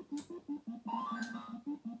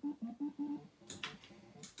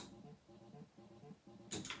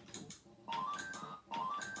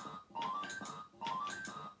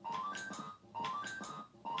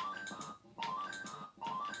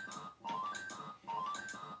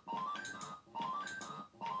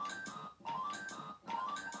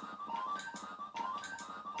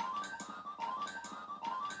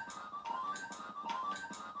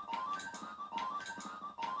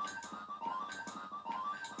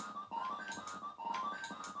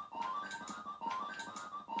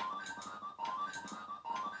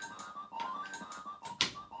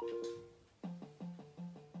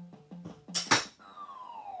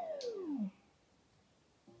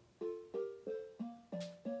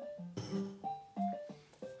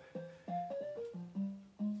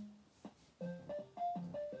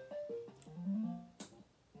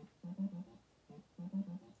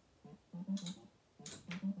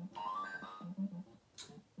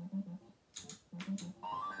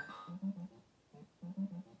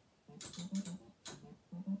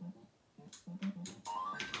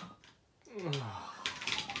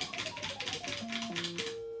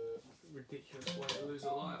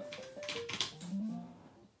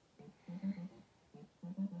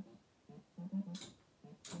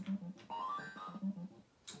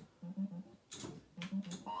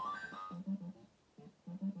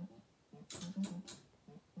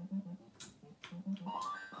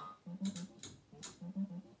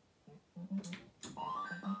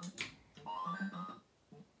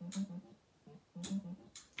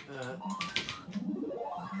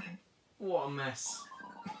 What a mess.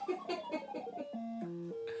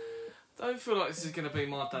 Don't feel like this is going to be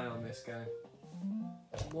my day on this game.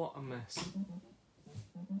 What a mess.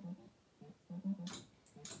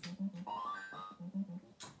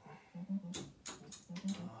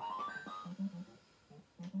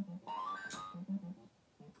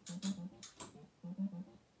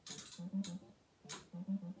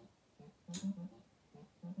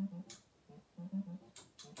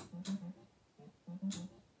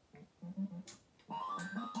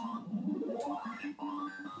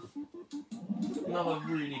 Another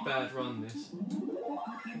really bad run, this.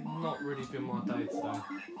 Not really been my day today.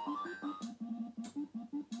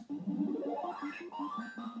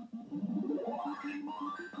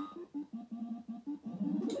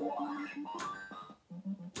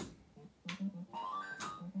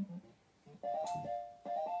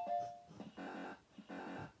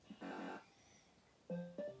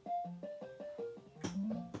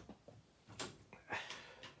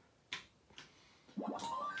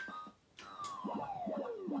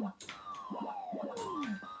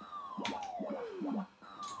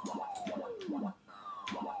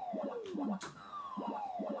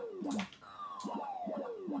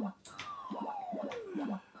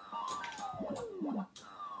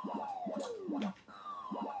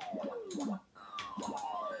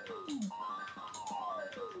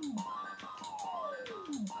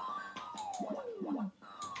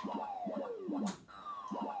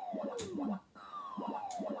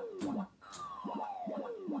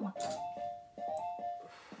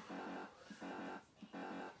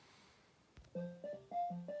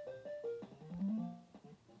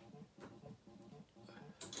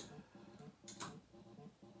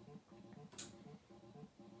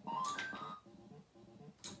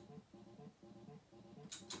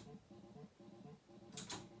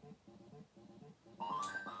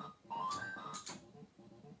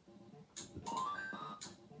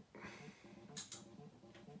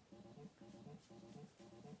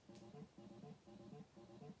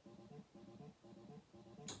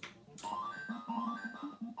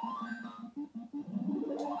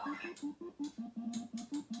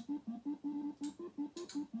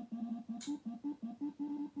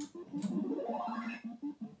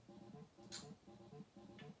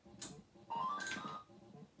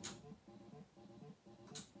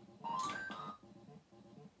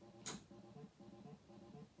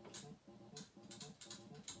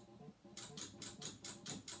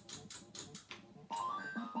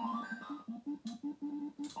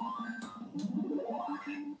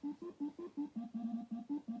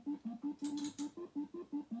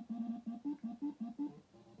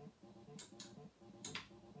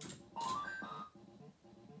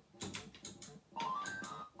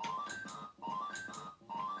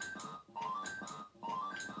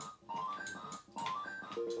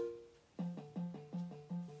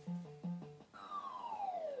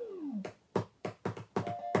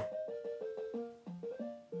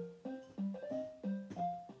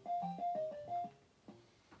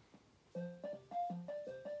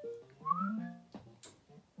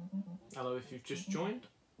 Hello, if you've just joined,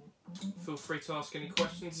 feel free to ask any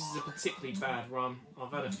questions. This is a particularly bad run.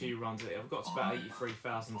 I've had a few runs at it. I've got to about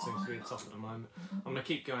 83,000, seems to be the top at the moment. I'm going to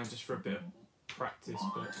keep going just for a bit of practice,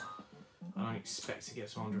 but I don't expect to get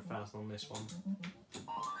to 100,000 on this one.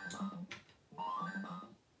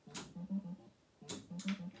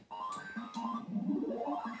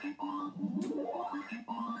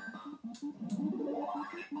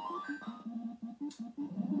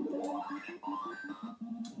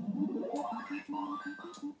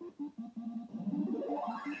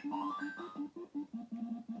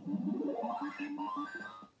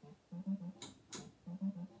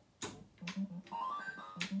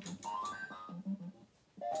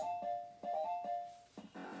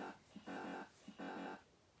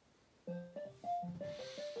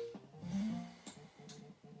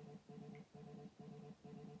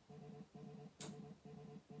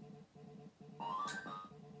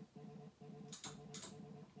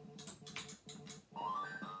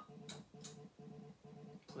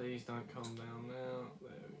 Please don't come down now. There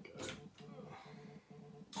we go.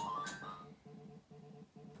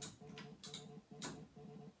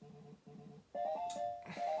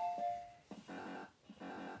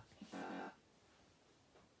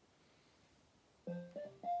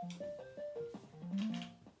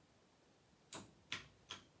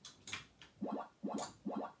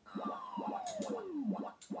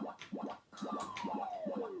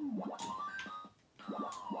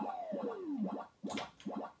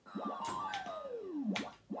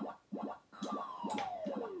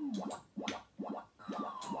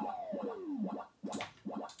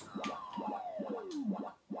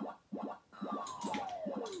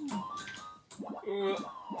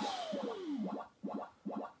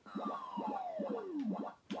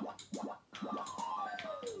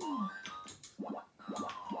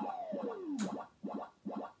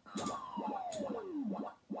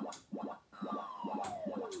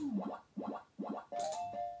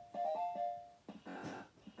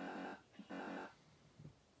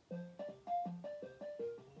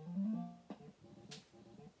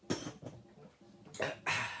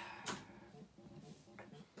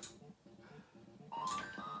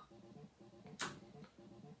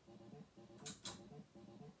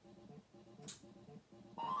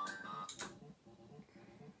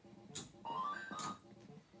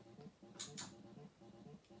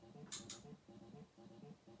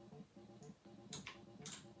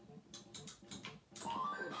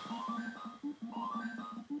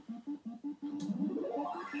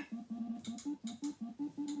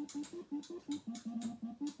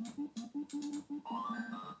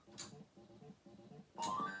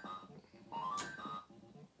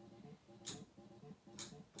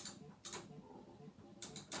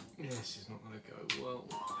 This is not going to go well.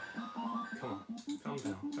 Come on, come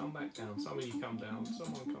down, come back down. Some of you come down,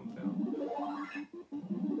 someone come down.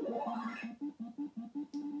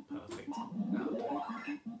 Perfect. That'll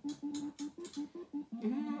do.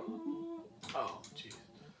 Oh, jeez.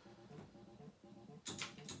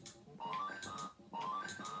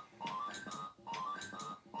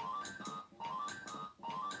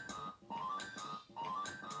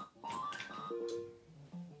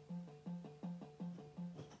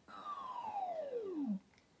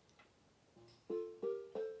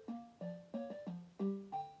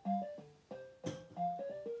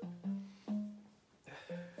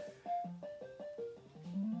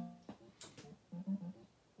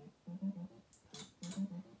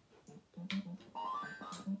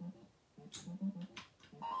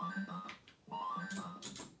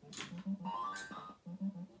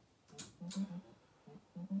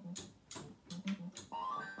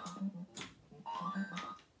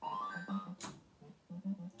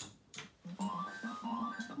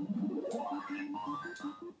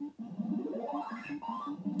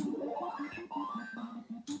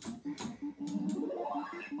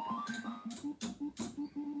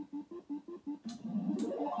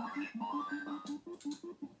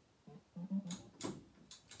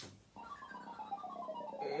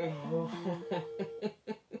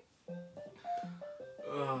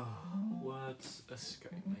 Oh, words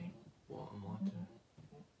escape me. What am I doing?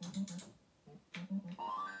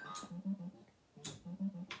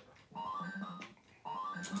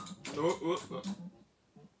 Oh.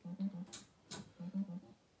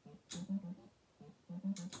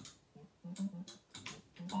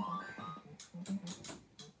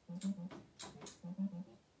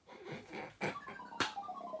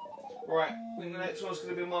 Right, I think the next one's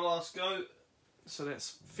going to be my last go. So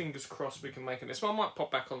let's, fingers crossed, we can make it. This one I might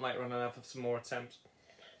pop back on later on and have some more attempts.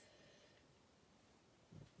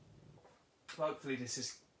 Hopefully this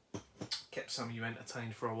has kept some of you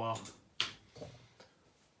entertained for a while.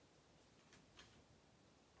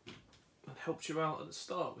 And helped you out at the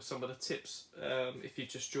start with some of the tips. If you're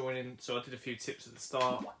just joining, so I did a few tips at the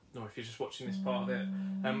start, or if you're just watching this part of it,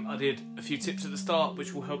 I did a few tips at the start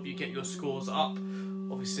which will help you get your scores up.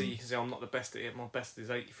 Obviously you can see I'm not the best at it, my best is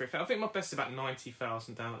 83,000. I think my best is about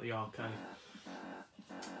 90,000 down at the arcade.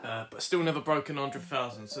 But still never broken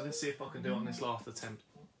 100,000, so let's see if I can do it on this last attempt.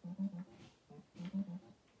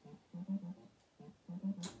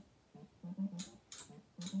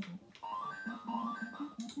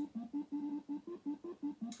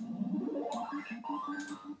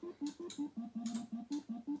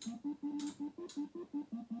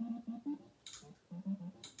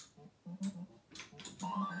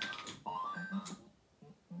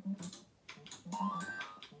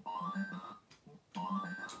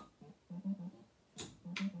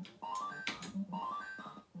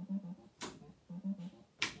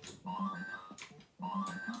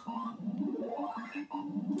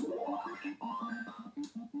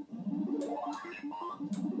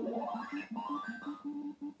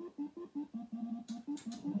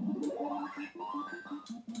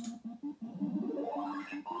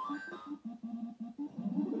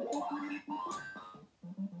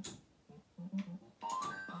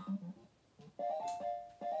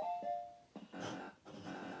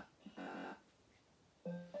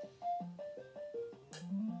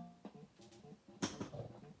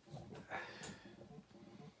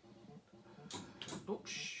 Oh,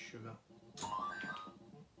 sugar.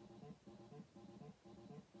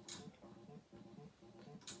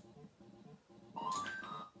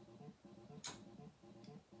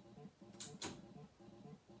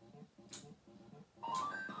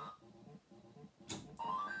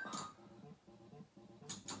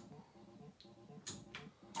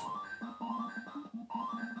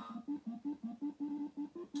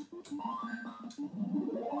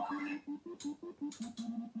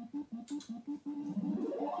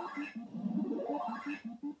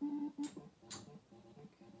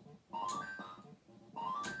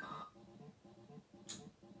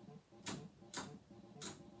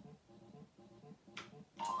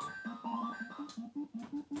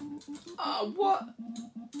 Oh, what?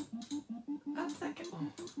 How did that get...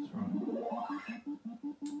 Oh,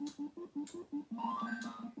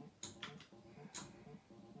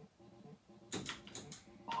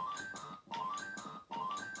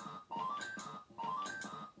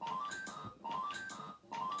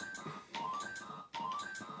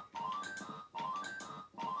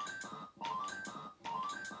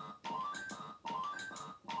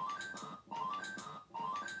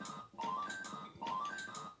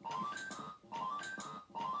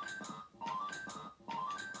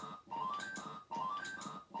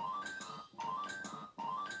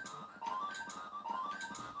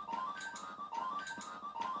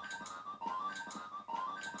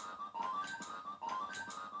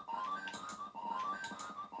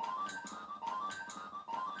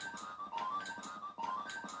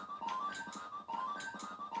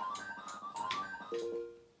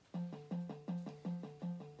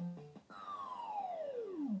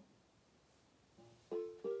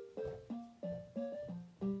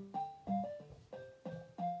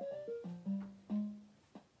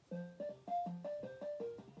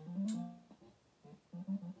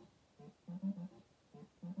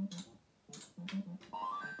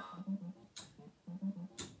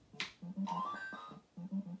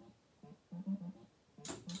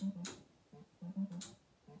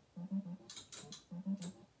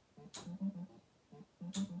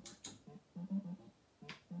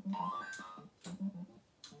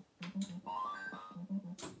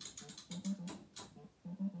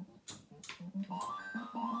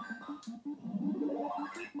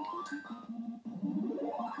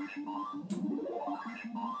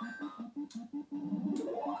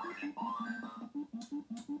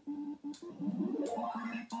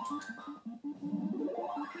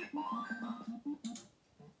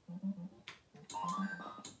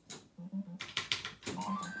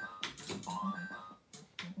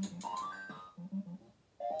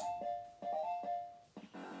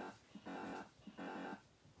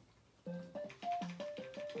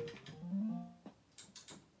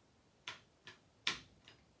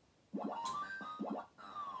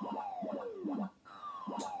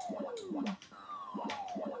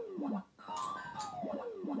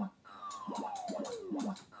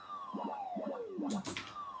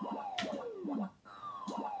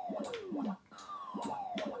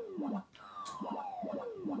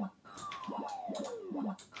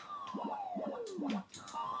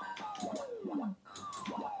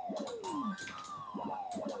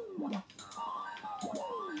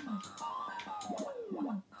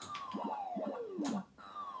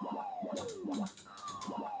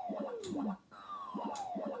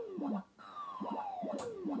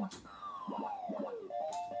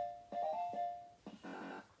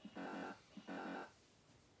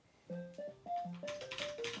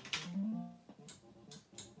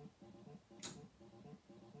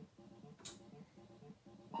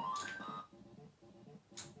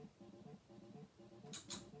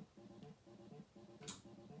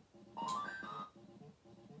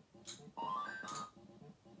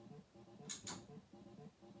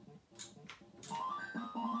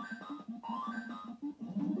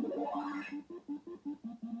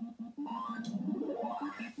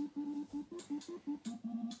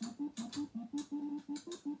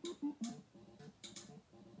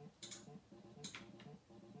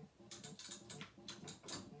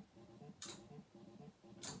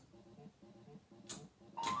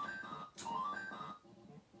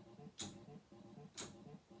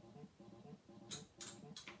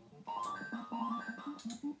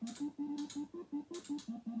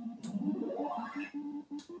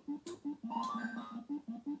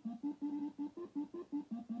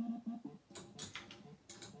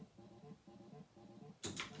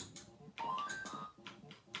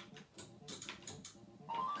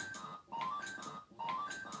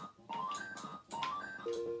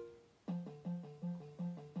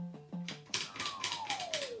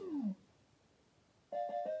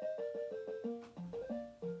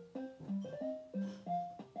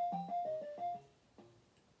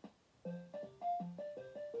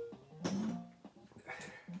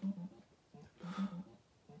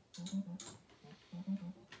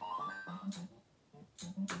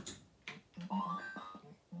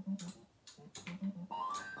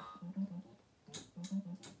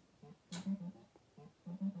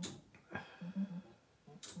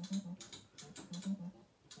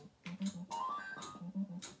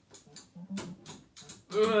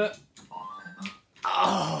 that's right.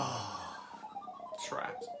 Oh,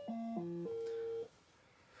 trapped.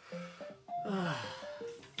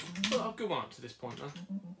 Well, I've good one up to this point though.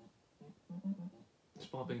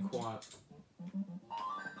 That's why I've been quiet.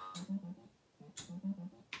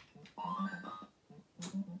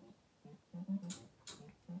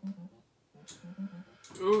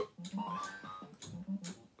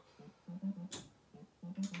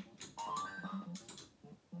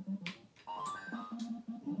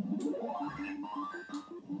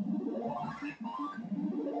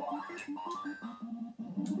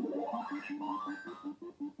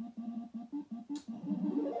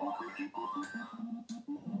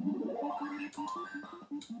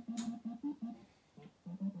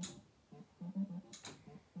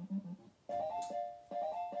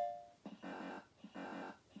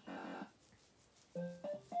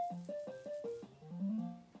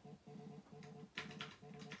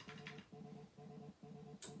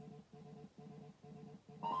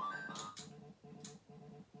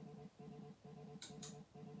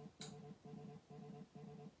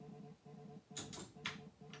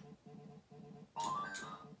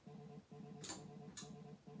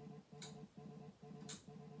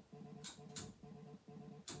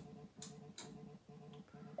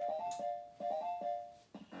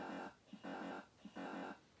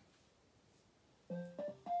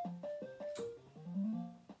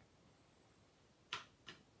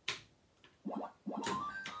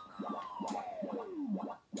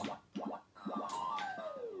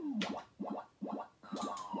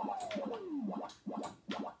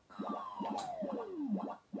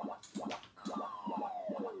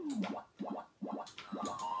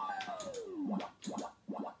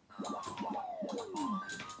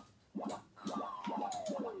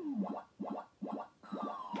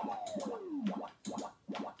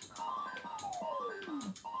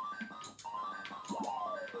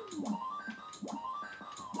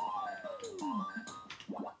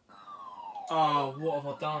 Oh, what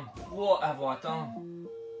have I done? What have I done?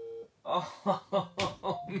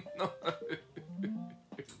 Oh, no.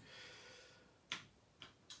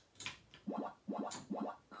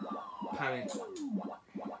 Panic.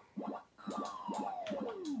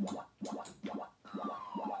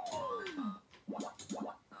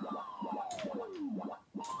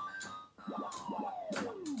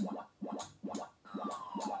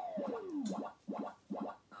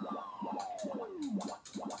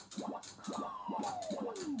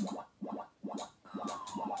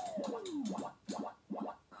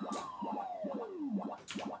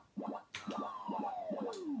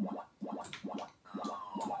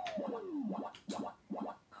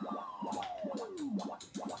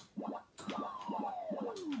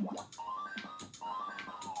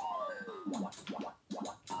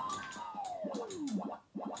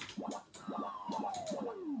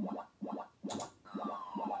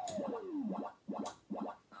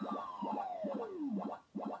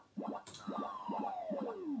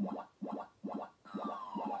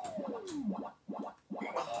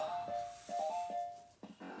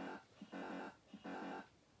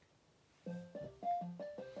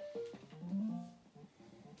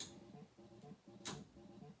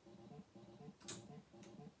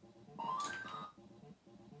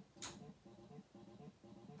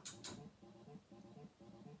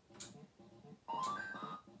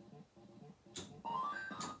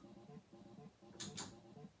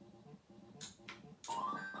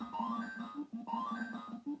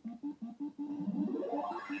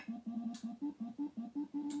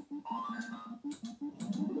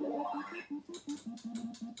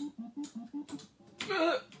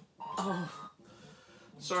 Oh,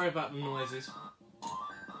 sorry about the noises.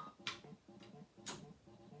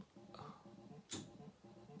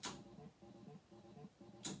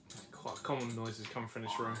 Quite common noises come from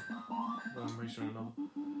this room. For one reason or another.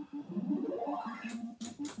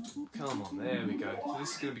 Come on, there we go. So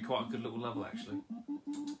this is going to be quite a good little level, actually.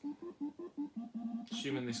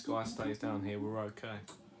 Assuming this guy stays down here, we're okay.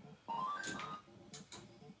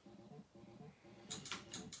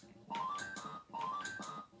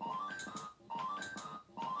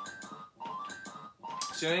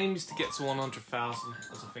 So the aim is to get to 100,000,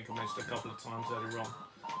 as I think I mentioned a couple of times earlier on,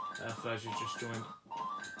 for those who just joined.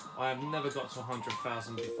 I have never got to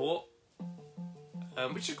 100,000 before,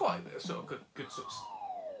 which is quite a sort of good sort of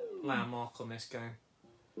landmark on this game,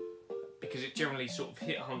 because it generally sort of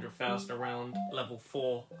hit 100,000 around level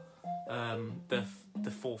 4, the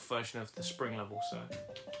fourth version of the spring level, so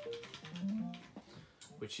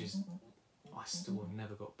which is I still have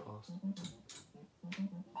never got past.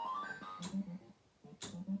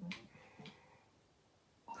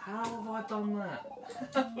 How have I done that?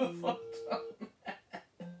 How have I done that?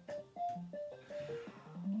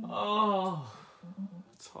 Oh,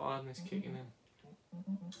 tiredness kicking in.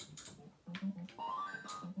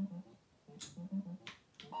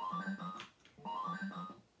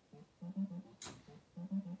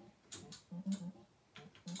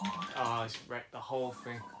 Oh, it's wrecked the whole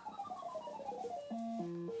thing.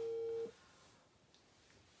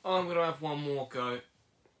 I'm going to have one more go.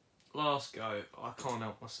 Last go. I can't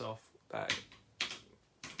help myself. That.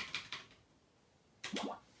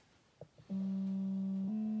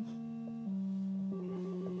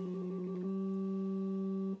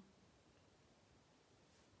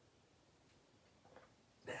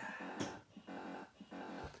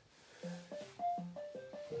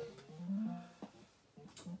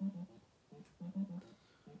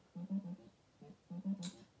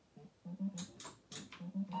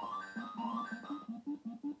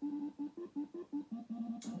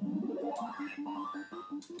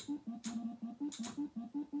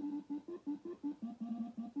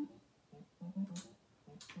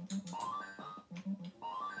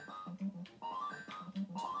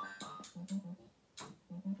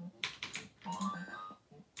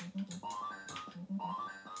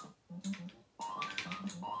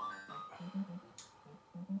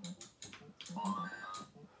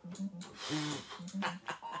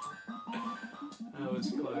 That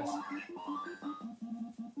was close.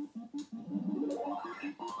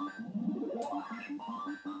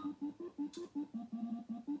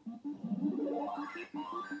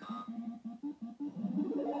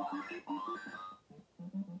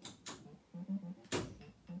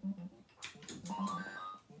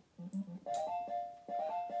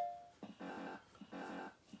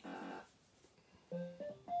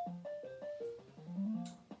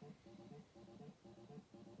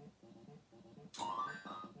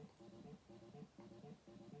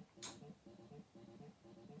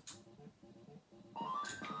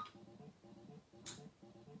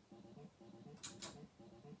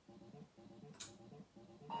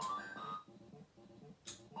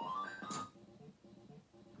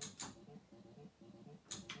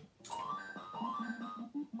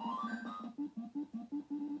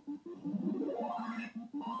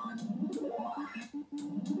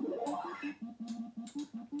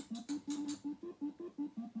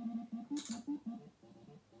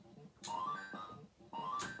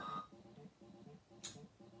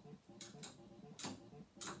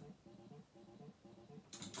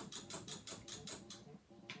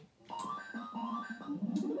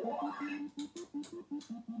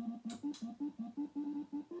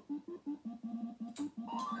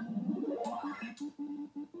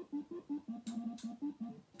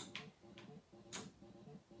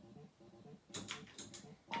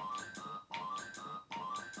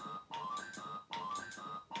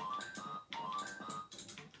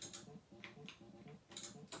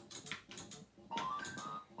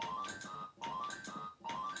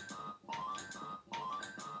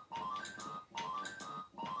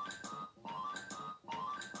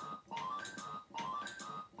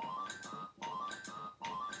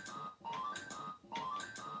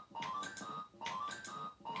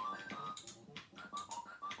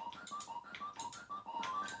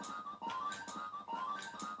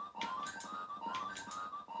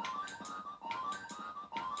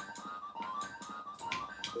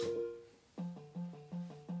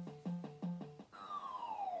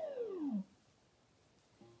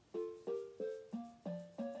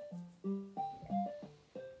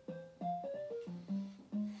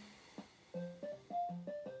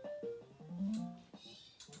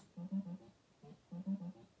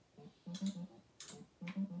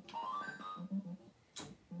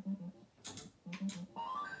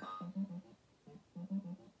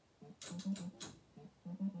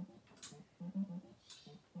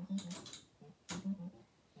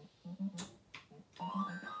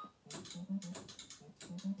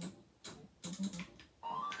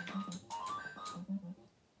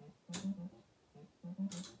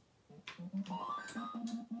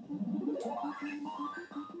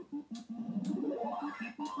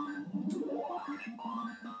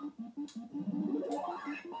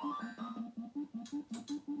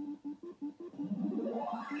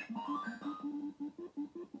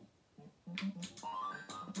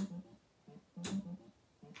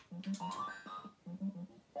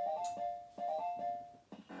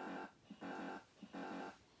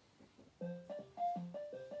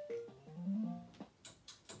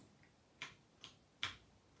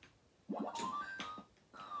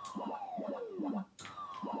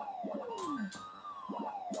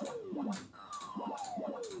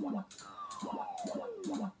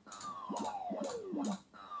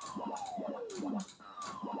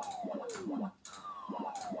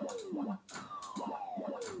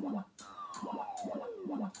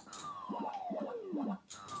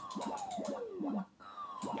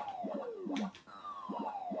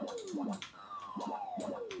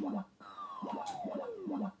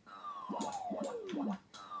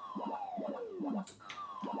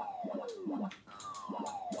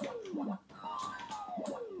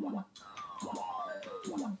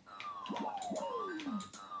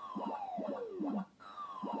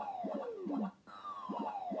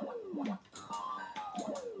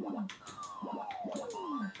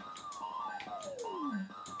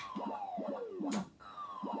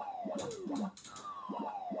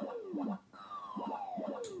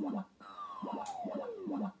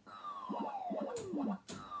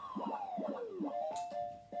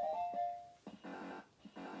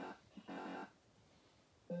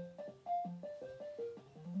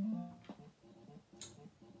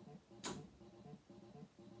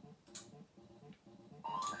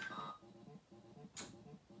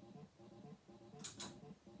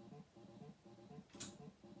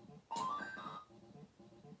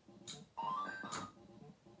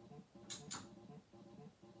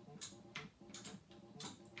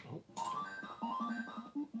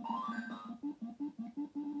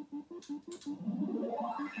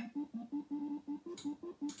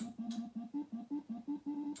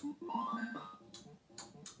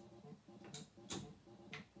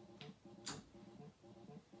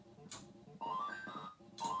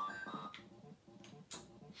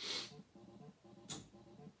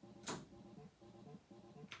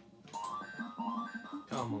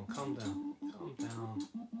 Come on, calm down. Calm down.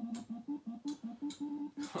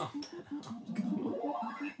 Calm down.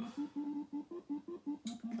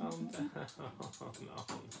 Come on. Calm down.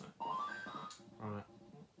 No. Right.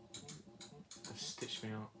 Just stitch me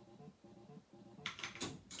up.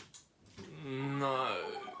 No.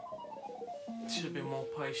 Should have been more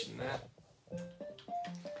patient there.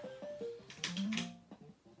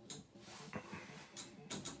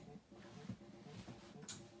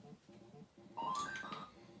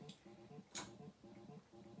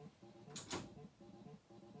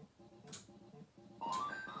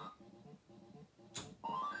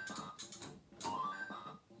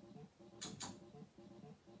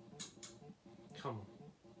 Come on.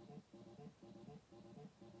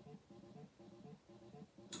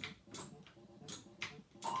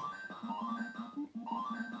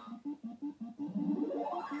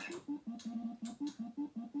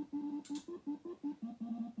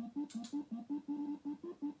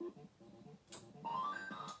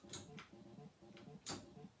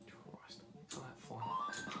 Christ, that fine.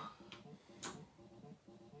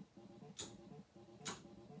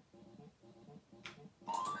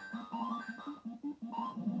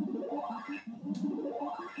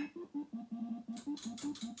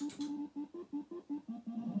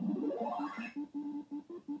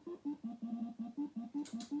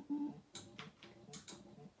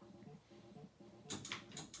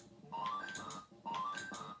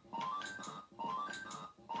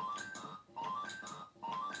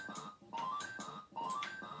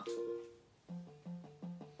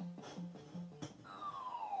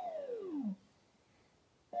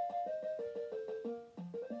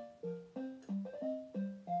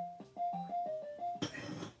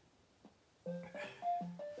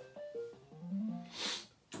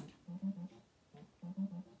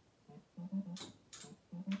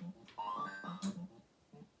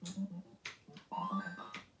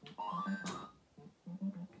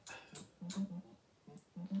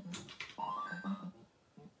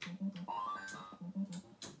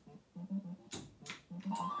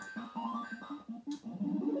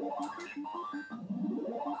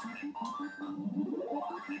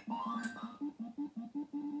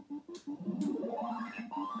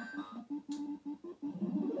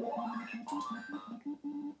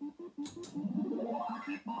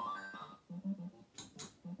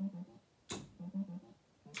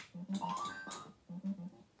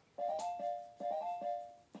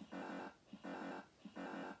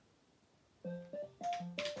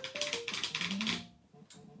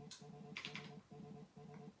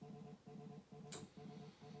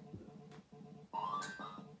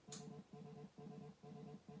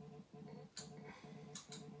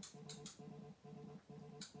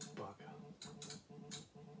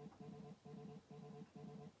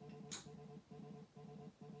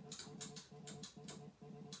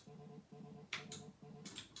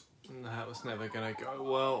 That was never gonna go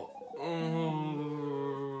well. There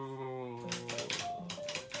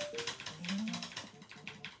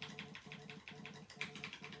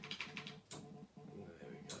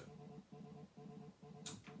we go.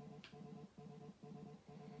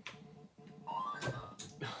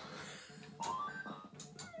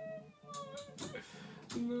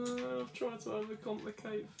 No, I've tried to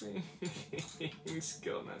overcomplicate things.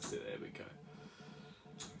 Go on, that's it. There we go.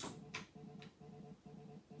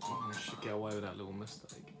 I should get away with that little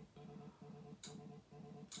mistake.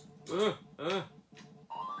 Come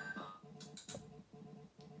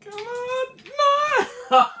on!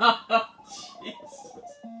 No! Jesus.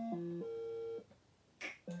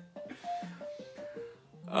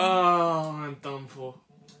 Oh, I'm done for.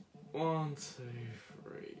 1, 2,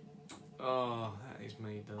 3. Oh, that is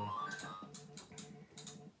me done.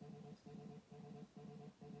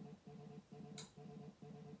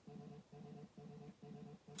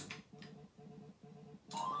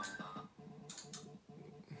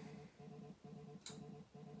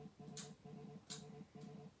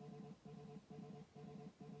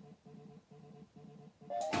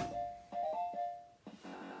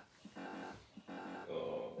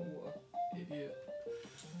 Oh, what an idiot.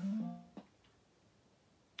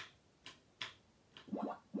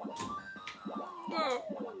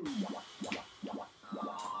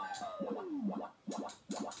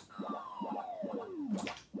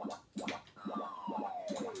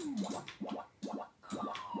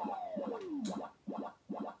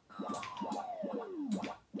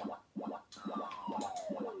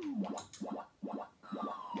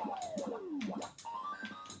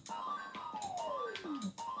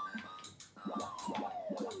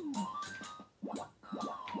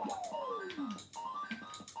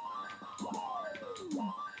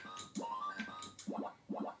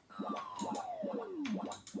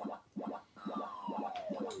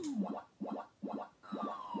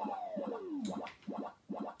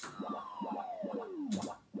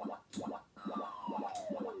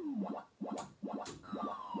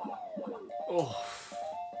 Oh.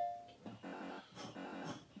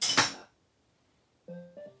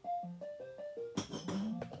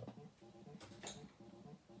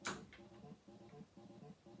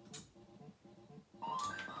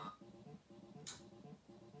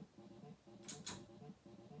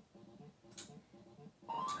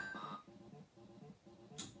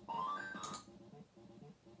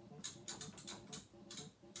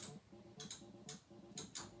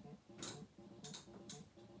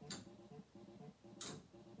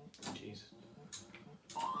 Jesus.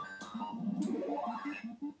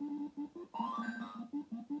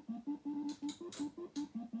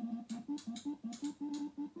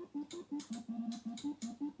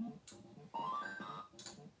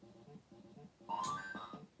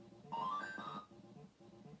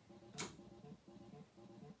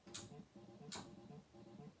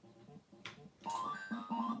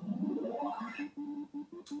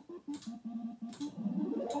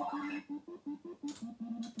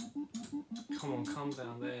 Come on, come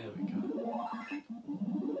down. There we go.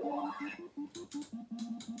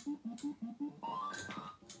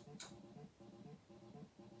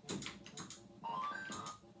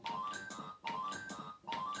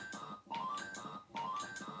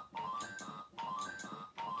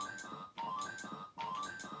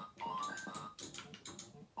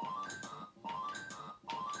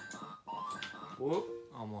 Whoop,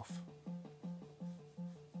 I'm off.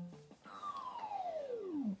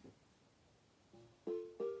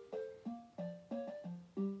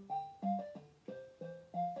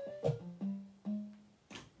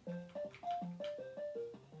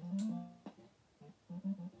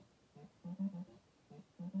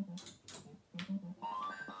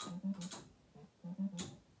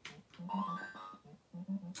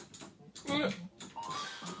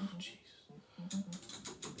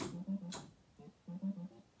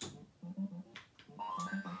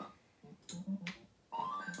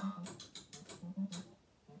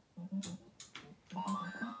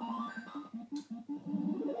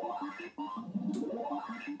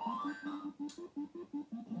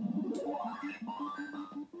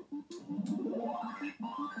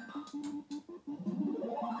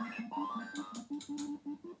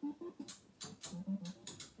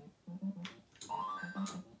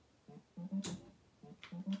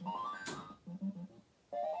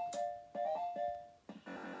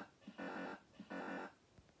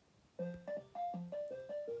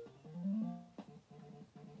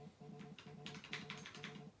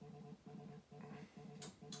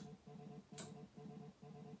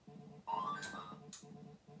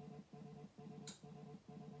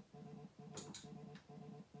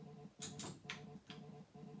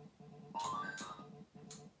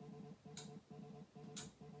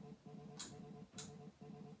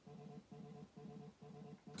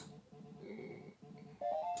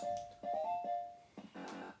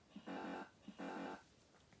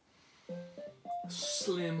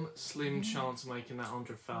 Slim chance of making that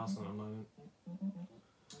 100,000 at the moment.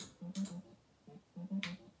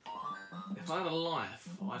 If I had a life,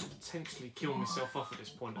 I'd potentially kill myself off at this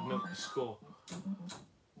point and milk the score.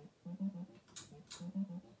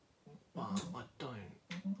 But I don't.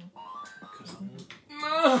 Because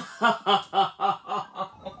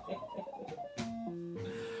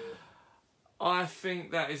I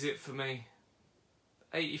think that is it for me.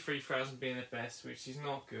 83,000 being the best, which is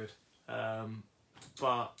not good.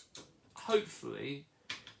 But hopefully,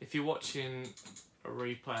 if you're watching a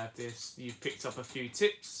replay of this, you've picked up a few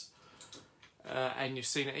tips and you've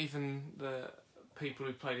seen it. Even the people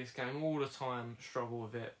who play this game all the time struggle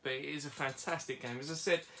with it, but it is a fantastic game. As I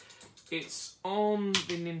said, It's on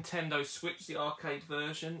the Nintendo Switch, the arcade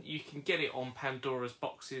version. You can get it on Pandora's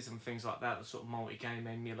boxes and things like that, the sort of multi-game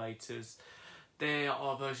emulators. There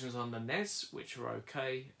are versions on the NES, which are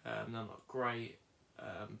okay. They're not great,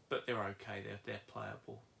 but they're okay. They're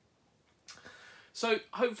playable. So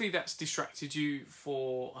hopefully that's distracted you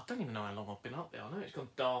for... I don't even know how long I've been up there. I know it's gone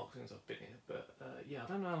dark since I've been here, but yeah,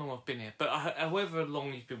 I don't know how long I've been here. But however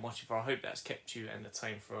long you've been watching for, I hope that's kept you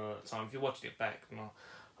entertained for a time. If you're watching it back, and I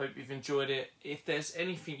hope you've enjoyed it. If there's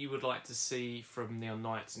anything you would like to see from Neon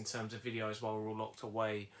Knights in terms of videos while we're all locked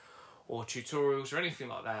away, or tutorials or anything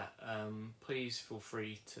like that, please feel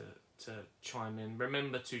free to chime in.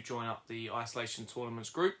 Remember to join up the Isolation Tournaments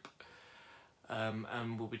group.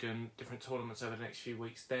 And we'll be doing different tournaments over the next few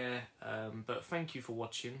weeks there. But thank you for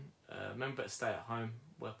watching. Remember to stay at home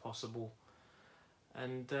where possible.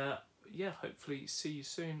 And yeah, hopefully see you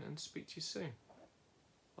soon and speak to you soon.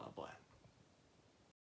 Bye bye.